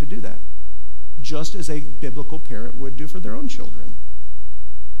pain to do that, just as a biblical parent would do for their own children.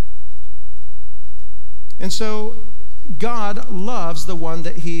 And so God loves the one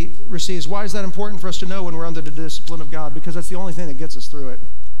that he receives. Why is that important for us to know when we're under the discipline of God? Because that's the only thing that gets us through it.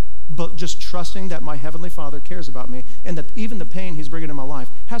 But just trusting that my Heavenly Father cares about me, and that even the pain he's bringing in my life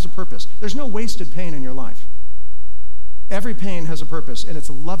has a purpose. There's no wasted pain in your life. Every pain has a purpose, and it's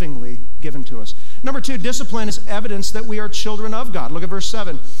lovingly given to us. Number 2, discipline is evidence that we are children of God. Look at verse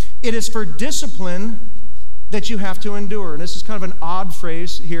 7. It is for discipline that you have to endure. And this is kind of an odd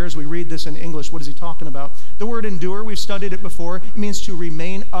phrase here as we read this in English. What is he talking about? The word endure, we've studied it before. It means to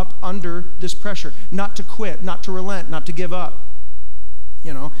remain up under this pressure, not to quit, not to relent, not to give up.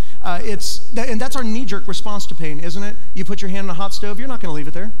 And that's our knee-jerk response to pain, isn't it? You put your hand on a hot stove, you're not going to leave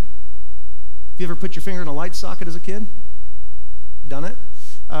it there. Have you ever put your finger in a light socket as a kid? Done it?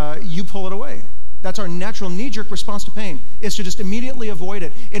 You pull it away. That's our natural knee-jerk response to pain, is to just immediately avoid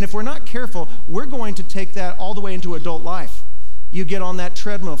it. And if we're not careful, we're going to take that all the way into adult life. You get on that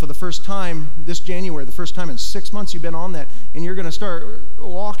treadmill for the first time this January, the first time in 6 months you've been on that, and you're going to start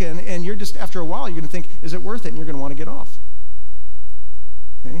walking, and you're just, after a while, you're going to think, is it worth it? And you're going to want to get off.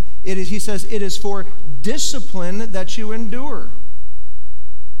 Okay? He says, it is for discipline that you endure.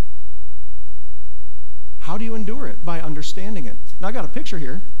 How do you endure it? By understanding it. Now, I got a picture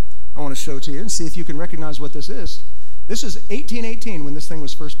here I want to show to you and see if you can recognize what this is. This is 1818 when this thing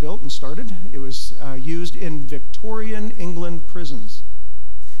was first built and started. It was used in Victorian England prisons.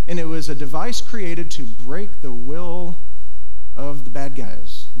 And it was a device created to break the will of the bad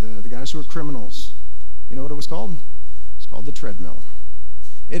guys, the guys who were criminals. You know what it was called? It's called the treadmill.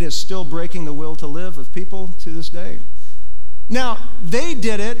 It is still breaking the will to live of people to this day. Now, they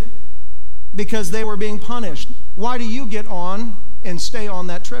did it because they were being punished. Why do you get on and stay on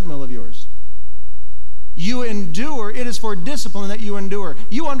that treadmill of yours? You endure. It is for discipline that you endure.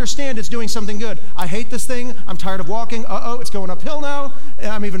 You understand it's doing something good. I hate this thing. I'm tired of walking. It's going uphill now.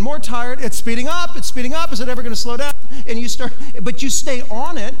 I'm even more tired. It's speeding up. It's speeding up. Is it ever going to slow down? And you start, but you stay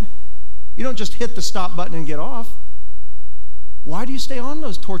on it. You don't just hit the stop button and get off. Why do you stay on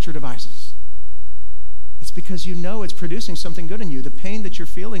those torture devices? It's because you know it's producing something good in you. The pain that you're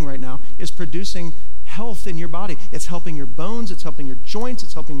feeling right now is producing health in your body. It's helping your bones, it's helping your joints,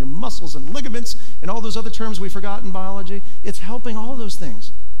 it's helping your muscles and ligaments, and all those other terms we forgot in biology. It's helping all those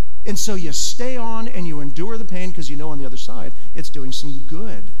things. And so you stay on and you endure the pain because you know on the other side it's doing some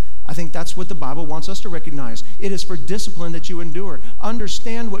good. I think that's what the Bible wants us to recognize. It is for discipline that you endure.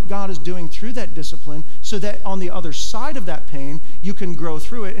 Understand what God is doing through that discipline so that on the other side of that pain, you can grow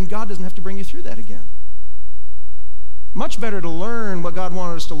through it and God doesn't have to bring you through that again. Much better to learn what God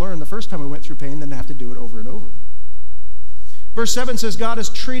wanted us to learn the first time we went through pain than to have to do it over and over. Verse 7 says, God is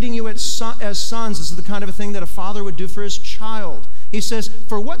treating you as sons. This is the kind of a thing that a father would do for his child. He says,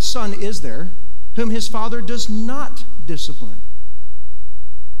 for what son is there whom his father does not discipline.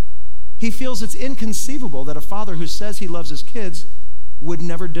 He feels it's inconceivable that a father who says he loves his kids would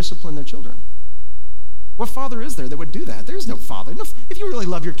never discipline their children. What father is there that would do that? There's no father. No, if you really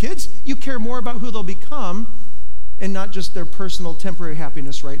love your kids, you care more about who they'll become and not just their personal temporary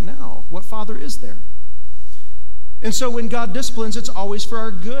happiness right now. What father is there? And so when God disciplines, it's always for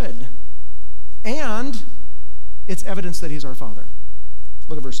our good. And it's evidence that he's our father.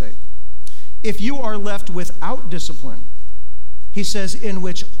 Look at verse 8. If you are left without discipline, he says, in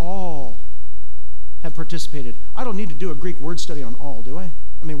which all have participated. I don't need to do a Greek word study on all, do I?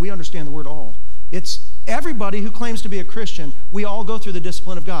 I mean, we understand the word all. It's everybody who claims to be a Christian. We all go through the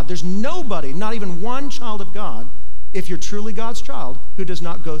discipline of God. There's nobody, not even one child of God, if you're truly God's child, who does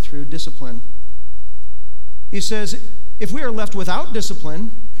not go through discipline. He says, if we are left without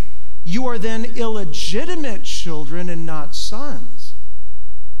discipline, you are then illegitimate children and not sons.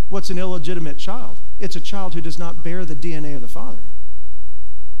 What's an illegitimate child? It's a child who does not bear the DNA of the father.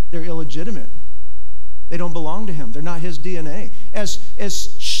 They're illegitimate. They don't belong to him. They're not his DNA. As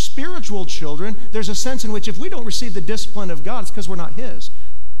spiritual children, there's a sense in which if we don't receive the discipline of God, it's because we're not his.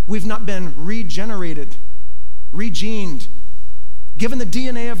 We've not been regenerated, regened, given the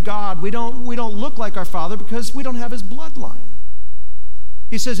DNA of God. We don't look like our father because we don't have his bloodline.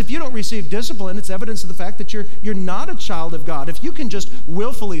 He says, if you don't receive discipline, it's evidence of the fact that you're not a child of God. If you can just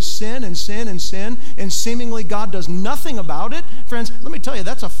willfully sin and sin and sin, and seemingly God does nothing about it, friends, let me tell you,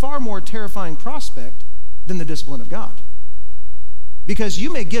 that's a far more terrifying prospect than the discipline of God. Because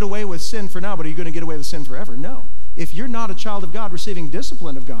you may get away with sin for now, but are you going to get away with sin forever? No. If you're not a child of God receiving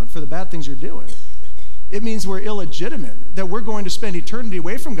discipline of God for the bad things you're doing, it means we're illegitimate, that we're going to spend eternity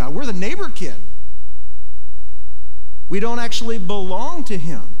away from God. We're the neighbor kid. We don't actually belong to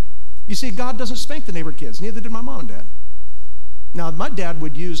him. You see, God doesn't spank the neighbor kids. Neither did my mom and dad. Now, my dad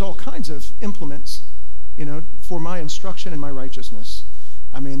would use all kinds of implements, for my instruction and my righteousness.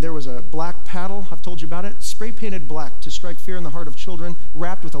 I mean, there was a black paddle, I've told you about it, spray painted black to strike fear in the heart of children,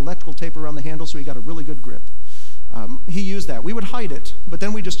 wrapped with electrical tape around the handle so he got a really good grip. He used that. We would hide it, but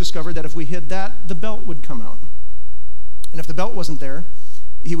then we just discovered that if we hid that, the belt would come out. And if the belt wasn't there,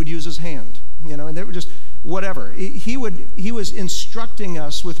 he would use his hand, and they were just whatever. He was instructing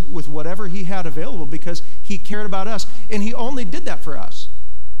us with whatever he had available because he cared about us, and he only did that for us.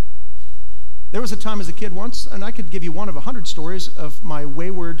 There was a time as a kid once, and I could give you one of 100 stories of my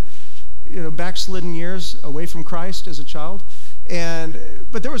wayward, backslidden years away from Christ as a child.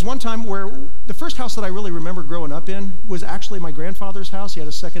 But there was one time where the first house that I really remember growing up in was actually my grandfather's house. He had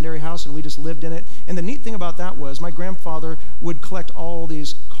a secondary house, and we just lived in it. And the neat thing about that was my grandfather would collect all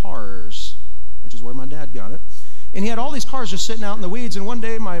these cars, which is where my dad got it. And he had all these cars just sitting out in the weeds. And one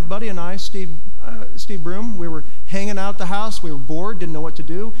day, my buddy and I, Steve Broom, we were hanging out at the house. We were bored, didn't know what to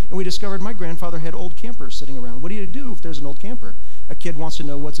do. And we discovered my grandfather had old campers sitting around. What do you do if there's an old camper? A kid wants to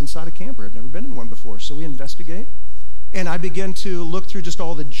know what's inside a camper. I'd never been in one before. So we investigate. And I begin to look through just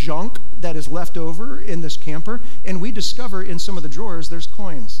all the junk that is left over in this camper. And we discover in some of the drawers, there's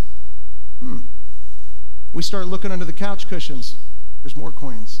coins. We start looking under the couch cushions. There's more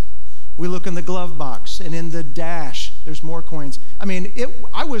coins. We look in the glove box, and in the dash, there's more coins. I mean,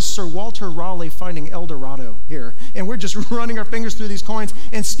 I was Sir Walter Raleigh finding El Dorado here, and we're just running our fingers through these coins.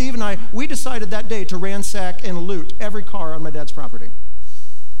 And Steve and I, we decided that day to ransack and loot every car on my dad's property.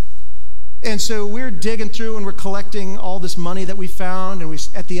 And so we're digging through, and we're collecting all this money that we found, and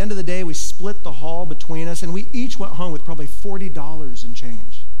at the end of the day, we split the haul between us, and we each went home with probably $40 in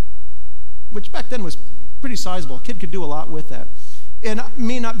change, which back then was pretty sizable. A kid could do a lot with that. And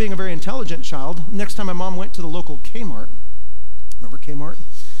me not being a very intelligent child, next time my mom went to the local Kmart, remember Kmart?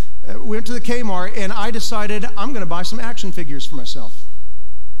 We went to the Kmart, and I decided I'm going to buy some action figures for myself.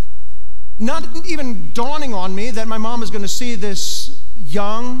 Not even dawning on me that my mom is going to see this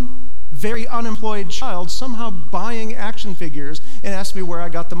young, very unemployed child somehow buying action figures and ask me where I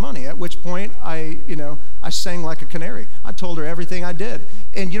got the money, at which point I sang like a canary. I told her everything I did.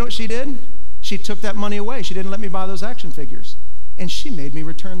 And you know what she did? She took that money away. She didn't let me buy those action figures. And she made me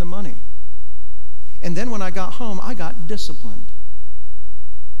return the money. And then when I got home, I got disciplined.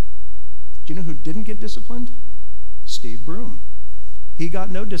 Do you know who didn't get disciplined? Steve Broom. He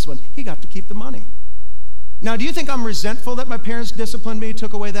got no discipline. He got to keep the money. Now, do you think I'm resentful that my parents disciplined me,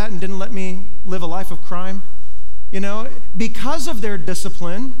 took away that, and didn't let me live a life of crime? Because of their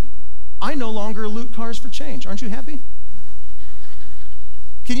discipline, I no longer loot cars for change. Aren't you happy?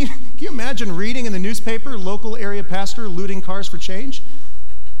 Can you imagine reading in the newspaper, local area pastor looting cars for change?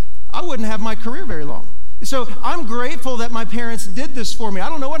 I wouldn't have my career very long. So I'm grateful that my parents did this for me. I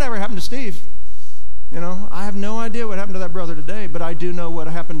don't know what ever happened to Steve. I have no idea what happened to that brother today, but I do know what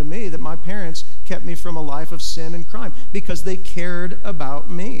happened to me, that my parents kept me from a life of sin and crime, because they cared about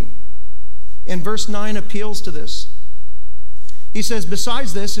me. And verse 9 appeals to this. He says,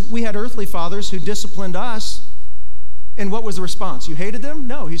 besides this, we had earthly fathers who disciplined us. And what was the response? You hated them?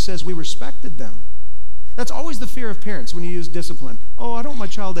 No, he says we respected them. That's always the fear of parents when you use discipline. Oh, I don't want my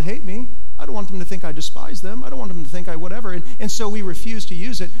child to hate me. I don't want them to think I despise them. I don't want them to think I whatever. And so we refuse to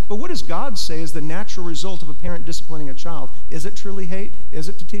use it. But what does God say is the natural result of a parent disciplining a child? Is it truly hate? Is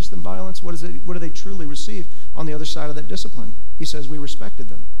it to teach them violence? What do they truly receive on the other side of that discipline? He says we respected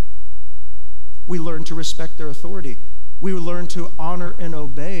them. We learned to respect their authority. We learn to honor and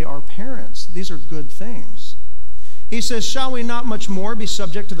obey our parents. These are good things. He says, shall we not much more be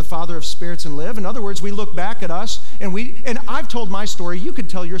subject to the Father of spirits and live? In other words, we look back at us, and I've told my story. You could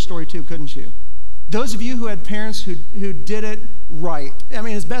tell your story too, couldn't you? Those of you who had parents who did it right, I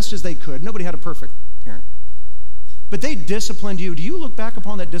mean, as best as they could. Nobody had a perfect parent. But they disciplined you. Do you look back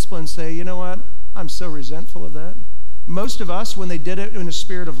upon that discipline and say, you know what? I'm so resentful of that. Most of us, when they did it in a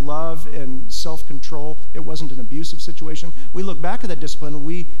spirit of love and self-control, it wasn't an abusive situation. We look back at that discipline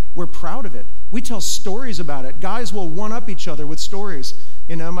and we're proud of it. We tell stories about it. Guys will one-up each other with stories.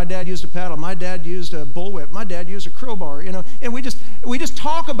 You know, my dad used a paddle. My dad used a bullwhip. My dad used a crowbar. You know, and we just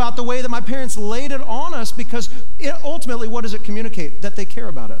talk about the way that my parents laid it on us, because ultimately, what does it communicate? That they care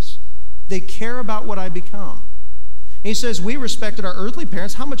about us. They care about what I become. And he says, we respected our earthly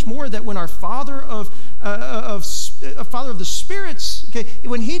parents. How much more that when our Father of the spirits, okay,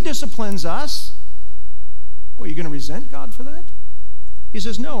 when he disciplines us, well, are you going to resent God for that? He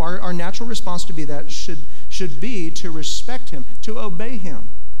says, no, our natural response to be that should be to respect him, to obey him.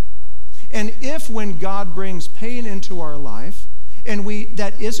 And if when God brings pain into our life, and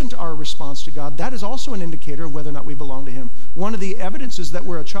that isn't our response to God, that is also an indicator of whether or not we belong to him. One of the evidences that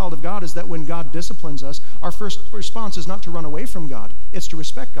we're a child of God is that when God disciplines us, our first response is not to run away from God, it's to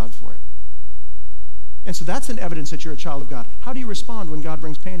respect God for it. And so that's an evidence that you're a child of God. How do you respond when God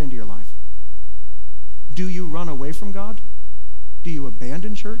brings pain into your life? Do you run away from God? Do you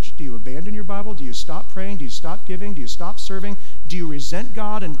abandon church? Do you abandon your Bible? Do you stop praying? Do you stop giving? Do you stop serving? Do you resent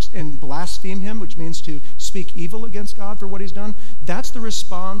God and blaspheme him, which means to speak evil against God for what he's done? That's the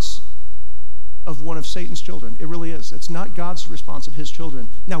response of one of Satan's children. It really is. It's not God's response of his children.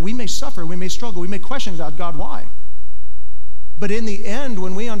 Now, we may suffer, we may struggle, we may question God, why? But in the end,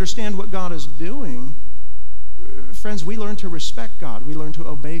 when we understand what God is doing, friends, we learn to respect God. We learn to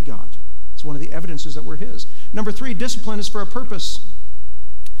obey God. It's one of the evidences that we're his. Number 3, discipline is for a purpose.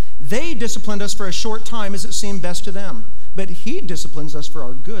 They disciplined us for a short time as it seemed best to them, but he disciplines us for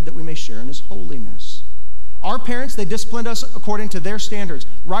our good, that we may share in his holiness. Our parents, they disciplined us according to their standards.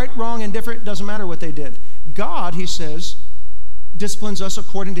 Right, wrong, indifferent, doesn't matter what they did. God, he says, disciplines us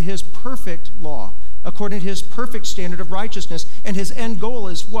according to his perfect law, according to his perfect standard of righteousness, and his end goal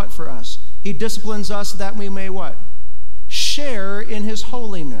is what for us? He disciplines us that we may what? Share in his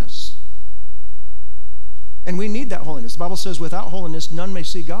holiness. And we need that holiness. The Bible says, without holiness, none may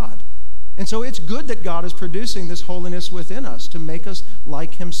see God. And so it's good that God is producing this holiness within us to make us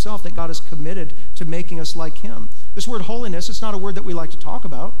like himself, that God is committed to making us like him. This word holiness, it's not a word that we like to talk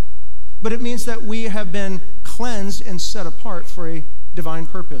about, but it means that we have been cleansed and set apart for a divine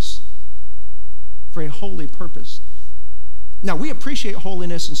purpose, for a holy purpose. Now, we appreciate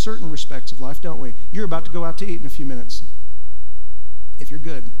holiness in certain respects of life, don't we? You're about to go out to eat in a few minutes, if you're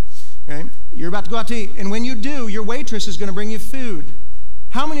good. Okay? You're about to go out to eat, and when you do, your waitress is going to bring you food.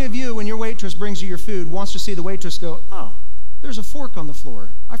 How many of you, when your waitress brings you your food, wants to see the waitress go, oh, there's a fork on the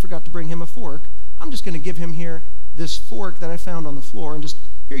floor. I forgot to bring him a fork. I'm just going to give him here this fork that I found on the floor, and just,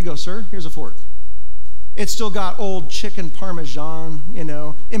 here you go, sir, here's a fork. It's still got old chicken parmesan,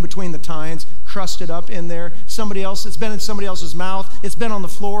 in between the tines, crusted up in there. Somebody else, it's been in somebody else's mouth. It's been on the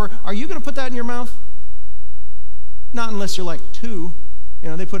floor. Are you going to put that in your mouth? Not unless you're like 2.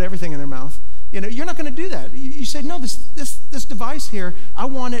 They put everything in their mouth. You're not going to do that. You say, no, this device here, I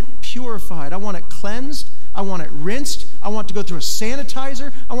want it purified. I want it cleansed. I want it rinsed. I want to go through a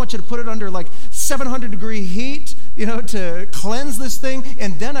sanitizer. I want you to put it under like 700-degree heat, to cleanse this thing.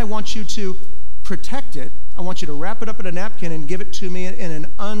 And then I want you to protect it. I want you to wrap it up in a napkin and give it to me in an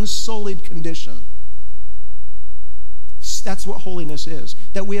unsullied condition. That's what holiness is,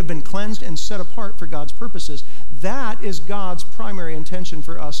 that we have been cleansed and set apart for God's purposes. That is God's primary intention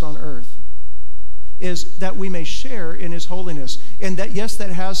for us on earth, is that we may share in his holiness. And that, yes,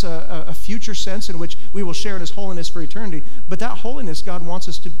 that has a future sense in which we will share in his holiness for eternity, but that holiness God wants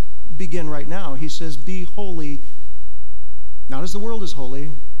us to begin right now. He says, be holy, not as the world is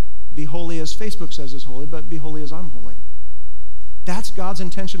holy, be holy as Facebook says is holy, but be holy as I'm holy. That's God's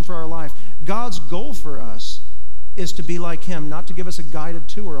intention for our life. God's goal for us is to be like him, not to give us a guided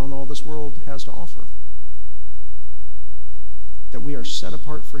tour on all this world has to offer. That we are set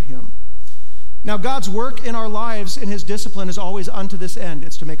apart for him. Now, God's work in our lives, in his discipline, is always unto this end.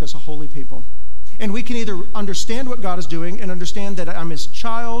 It's to make us a holy people. And we can either understand what God is doing and understand that I'm his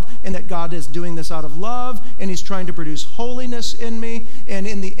child and that God is doing this out of love and he's trying to produce holiness in me. And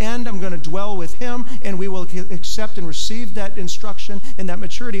in the end, I'm going to dwell with him and we will accept and receive that instruction and that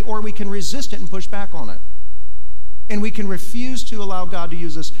maturity, or we can resist it and push back on it. And we can refuse to allow God to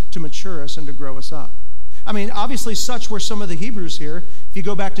use us to mature us and to grow us up. I mean, obviously such were some of the Hebrews here. If you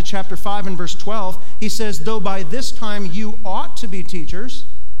go back to chapter 5 and verse 12, he says, though by this time you ought to be teachers,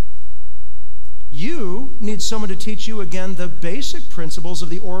 you need someone to teach you again the basic principles of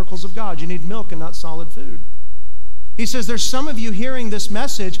the oracles of God. You need milk and not solid food. He says there's some of you hearing this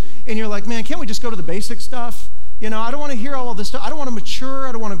message and you're like, man, can't we just go to the basic stuff? You know, I don't want to hear all of this stuff. I don't want to mature.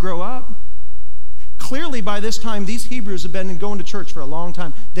 I don't want to grow up. Clearly by this time, these Hebrews have been going to church for a long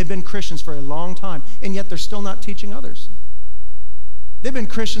time. They've been Christians for a long time, and yet they're still not teaching others. They've been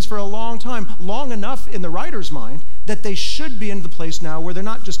Christians for a long time, long enough in the writer's mind that they should be in the place now where they're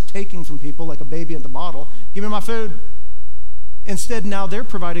not just taking from people like a baby at the bottle, give me my food. Instead, now they're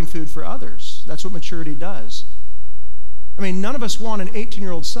providing food for others. That's what maturity does. I mean, none of us want an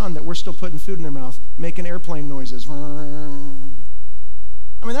 18-year-old son that we're still putting food in their mouth, making airplane noises. I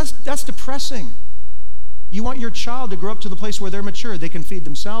mean, that's depressing. You want your child to grow up to the place where they're mature. They can feed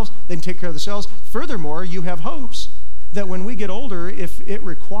themselves. They can take care of themselves. Furthermore, you have hopes that when we get older, if it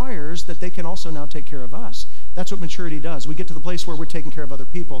requires, that they can also now take care of us. That's what maturity does. We get to the place where we're taking care of other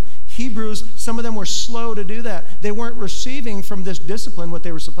people. Hebrews, some of them were slow to do that. They weren't receiving from this discipline what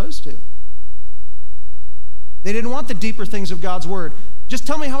they were supposed to. They didn't want the deeper things of God's word. Just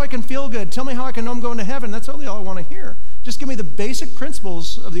tell me how I can feel good. Tell me how I can know I'm going to heaven. That's all I want to hear. Just give me the basic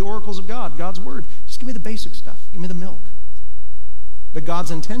principles of the oracles of God, God's word. Just give me the basic stuff. Give me the milk. But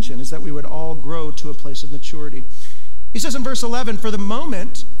God's intention is that we would all grow to a place of maturity. He says in verse 11, for the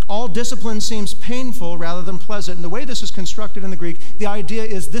moment, all discipline seems painful rather than pleasant. And the way this is constructed in the Greek, the idea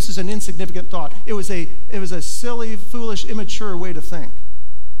is this is an insignificant thought. It was a silly, foolish, immature way to think.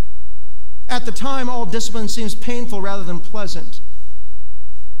 At the time, all discipline seems painful rather than pleasant.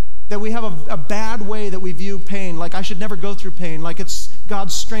 That we have a bad way that we view pain, like I should never go through pain, like it's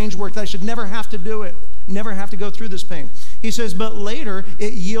God's strange work, that I should never have to do it, never have to go through this pain. He says, but later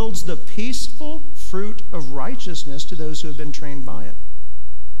it yields the peaceful fruit of righteousness to those who have been trained by it.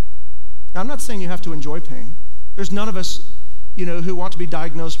 Now, I'm not saying you have to enjoy pain. There's none of us, who want to be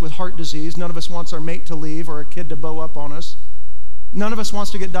diagnosed with heart disease. None of us wants our mate to leave or a kid to bow up on us. None of us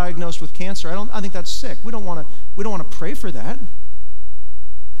wants to get diagnosed with cancer. I think that's sick. We don't want to pray for that.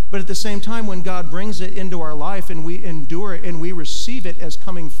 But at the same time, when God brings it into our life and we endure it and we receive it as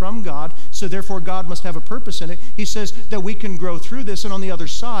coming from God, so therefore God must have a purpose in it, he says that we can grow through this and on the other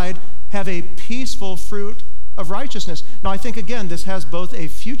side have a peaceful fruit of righteousness. Now, I think, again, this has both a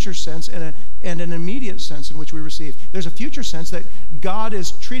future sense and an immediate sense in which we receive. There's a future sense that God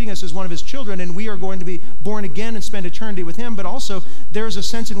is treating us as one of his children and we are going to be born again and spend eternity with him, but also there's a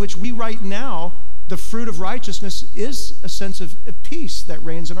sense in which we right now, the fruit of righteousness is a sense of peace that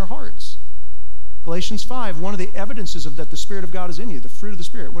reigns in our hearts. Galatians 5, one of the evidences of that the Spirit of God is in you, the fruit of the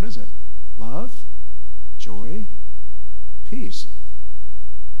Spirit, what is it? Love, joy, peace.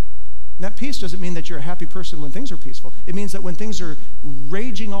 And that peace doesn't mean that you're a happy person when things are peaceful. It means that when things are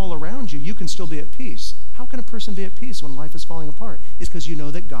raging all around you, you can still be at peace. How can a person be at peace when life is falling apart? It's because you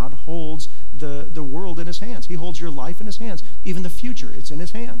know that God holds the world in his hands. He holds your life in his hands. Even the future, it's in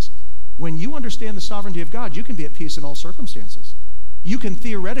his hands. When you understand the sovereignty of God, you can be at peace in all circumstances. You can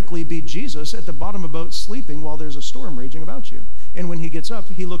theoretically be Jesus at the bottom of a boat sleeping while there's a storm raging about you. And when he gets up,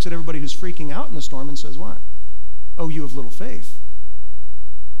 he looks at everybody who's freaking out in the storm and says, what? Oh, you have little faith.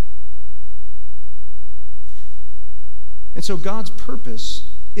 And so God's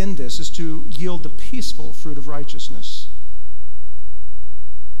purpose in this is to yield the peaceful fruit of righteousness.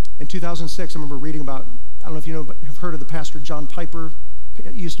 In 2006, I remember reading about, I don't know if you know, but have heard of the pastor John Piper.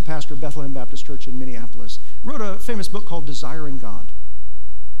 He used to pastor Bethlehem Baptist Church in Minneapolis. Wrote a famous book called Desiring God.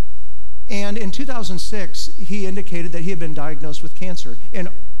 And in 2006, he indicated that he had been diagnosed with cancer. And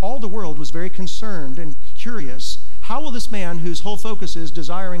all the world was very concerned and curious. How will this man, whose whole focus is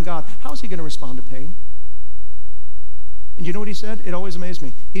desiring God, how is he going to respond to pain? And you know what he said? It always amazed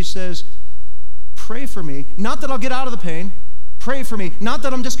me. He says, pray for me. Not that I'll get out of the pain. Pray for me. Not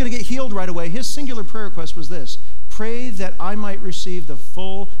that I'm just going to get healed right away. His singular prayer request was this: pray that I might receive the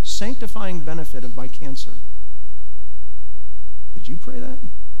full sanctifying benefit of my cancer. Could you pray that?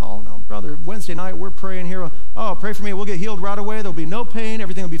 Oh, no, brother. Wednesday night, we're praying here. Oh, pray for me. We'll get healed right away. There'll be no pain.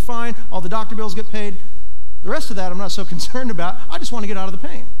 Everything will be fine. All the doctor bills get paid. The rest of that I'm not so concerned about. I just want to get out of the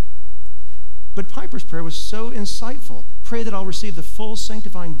pain. But Piper's prayer was so insightful. Pray that I'll receive the full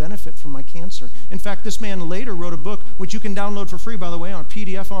sanctifying benefit from my cancer. In fact, this man later wrote a book, which you can download for free, by the way, on a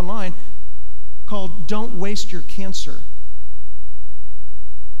PDF online, called Don't Waste Your Cancer.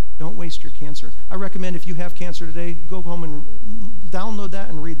 Don't waste your cancer. I recommend if you have cancer today, go home and download that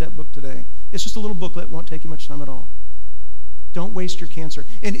and read that book today. It's just a little booklet. It won't take you much time at all. Don't waste your cancer.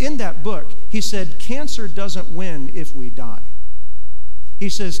 And in that book, he said, cancer doesn't win if we die. He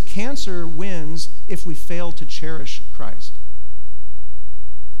says, cancer wins if we fail to cherish Christ.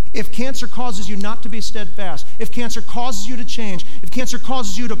 If cancer causes you not to be steadfast, if cancer causes you to change, if cancer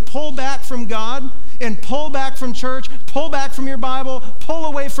causes you to pull back from God and pull back from church, pull back from your Bible, pull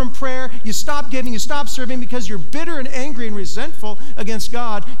away from prayer, you stop giving, you stop serving because you're bitter and angry and resentful against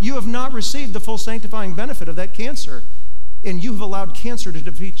God, you have not received the full sanctifying benefit of that cancer. And you have allowed cancer to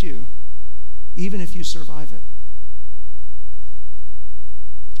defeat you, even if you survive it.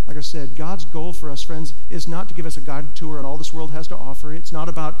 Like I said, God's goal for us, friends, is not to give us a guided tour on all this world has to offer. It's not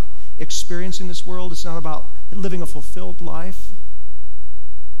about experiencing this world. It's not about living a fulfilled life.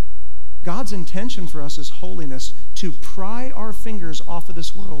 God's intention for us is holiness, to pry our fingers off of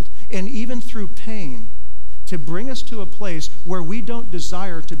this world, and even through pain, to bring us to a place where we don't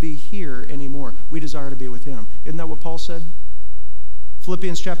desire to be here anymore. We desire to be with him. Isn't that what Paul said?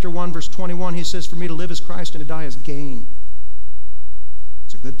 Philippians chapter 1, verse 21, he says, for me to live is Christ and to die is gain.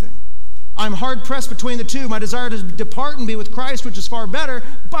 It's a good thing. I'm hard-pressed between the two. My desire to depart and be with Christ, which is far better,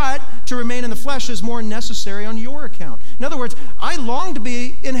 but to remain in the flesh is more necessary on your account. In other words, I long to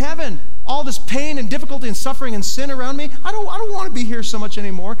be in heaven. All this pain and difficulty and suffering and sin around me, I don't want to be here so much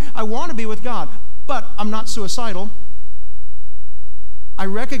anymore. I want to be with God, but I'm not suicidal. I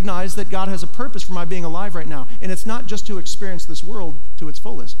recognize that God has a purpose for my being alive right now, and it's not just to experience this world to its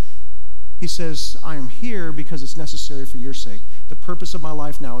fullest. He says, I am here because it's necessary for your sake. The purpose of my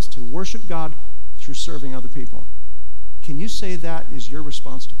life now is to worship God through serving other people. Can you say that is your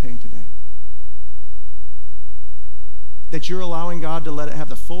response to pain today? That you're allowing God to let it have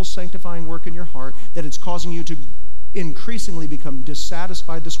the full sanctifying work in your heart, that it's causing you to increasingly become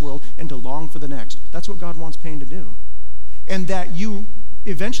dissatisfied this world and to long for the next. That's what God wants pain to do. And that you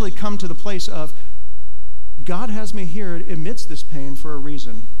eventually come to the place of, God has me here amidst this pain for a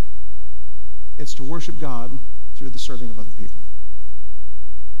reason. It's to worship God through the serving of other people.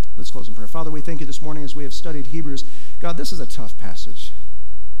 Let's close in prayer. Father, we thank you this morning as we have studied Hebrews. God, this is a tough passage.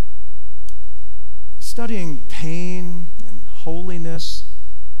 Studying pain and holiness,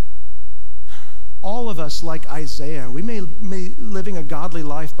 all of us, like Isaiah, we may living a godly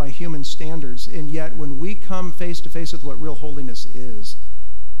life by human standards, and yet when we come face to face with what real holiness is,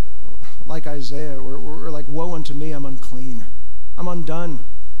 like Isaiah, we're like, woe unto me, I'm unclean. I'm undone.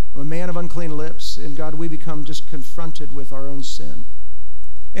 I'm a man of unclean lips. And God, we become just confronted with our own sin.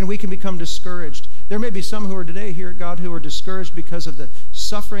 And we can become discouraged. There may be some who are today here, God, who are discouraged because of the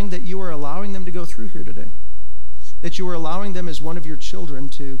suffering that you are allowing them to go through here today. That you are allowing them as one of your children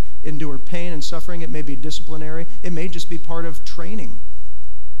to endure pain and suffering. It may be disciplinary. It may just be part of training.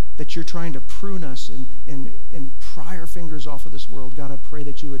 That you're trying to prune us and pry our fingers off of this world. God, I pray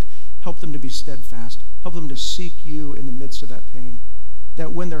that you would help them to be steadfast. Help them to seek you in the midst of that pain.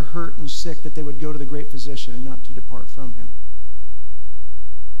 That when they're hurt and sick, that they would go to the great physician and not to depart from him.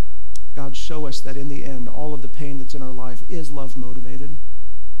 God, show us that in the end, all of the pain that's in our life is love motivated.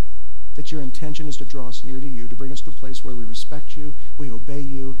 That your intention is to draw us near to you, to bring us to a place where we respect you, we obey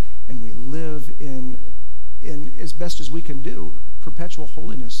you, and we live in as best as we can do, perpetual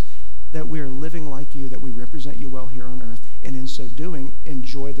holiness, that we are living like you, that we represent you well here on earth, and in so doing,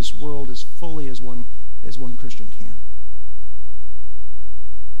 enjoy this world as fully as one Christian can.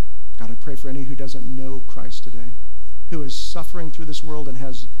 God, I pray for any who doesn't know Christ today, who is suffering through this world and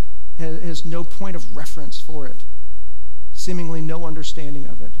has no point of reference for it, seemingly no understanding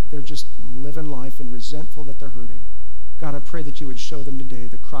of it. They're just living life and resentful that they're hurting. God, I pray that you would show them today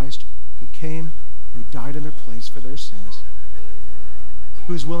the Christ who came, who died in their place for their sins,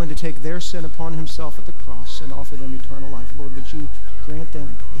 who is willing to take their sin upon himself at the cross and offer them eternal life. Lord, would you grant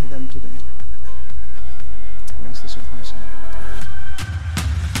them to them today? We ask this in Christ's name.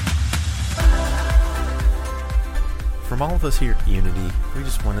 From all of us here at Unity, we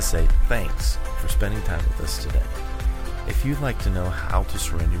just want to say thanks for spending time with us today. If you'd like to know how to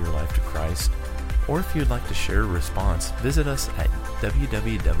surrender your life to Christ, or if you'd like to share a response, visit us at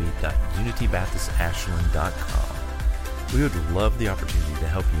www.unitybaptistashland.com. We would love the opportunity to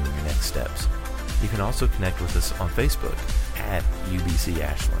help you in your next steps. You can also connect with us on Facebook at UBC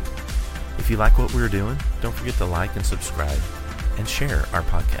Ashland. If you like what we're doing, don't forget to like and subscribe and share our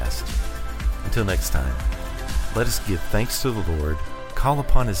podcast. Until next time, Let us give thanks to the Lord, call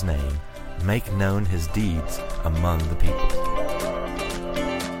upon his name, make known his deeds among the people.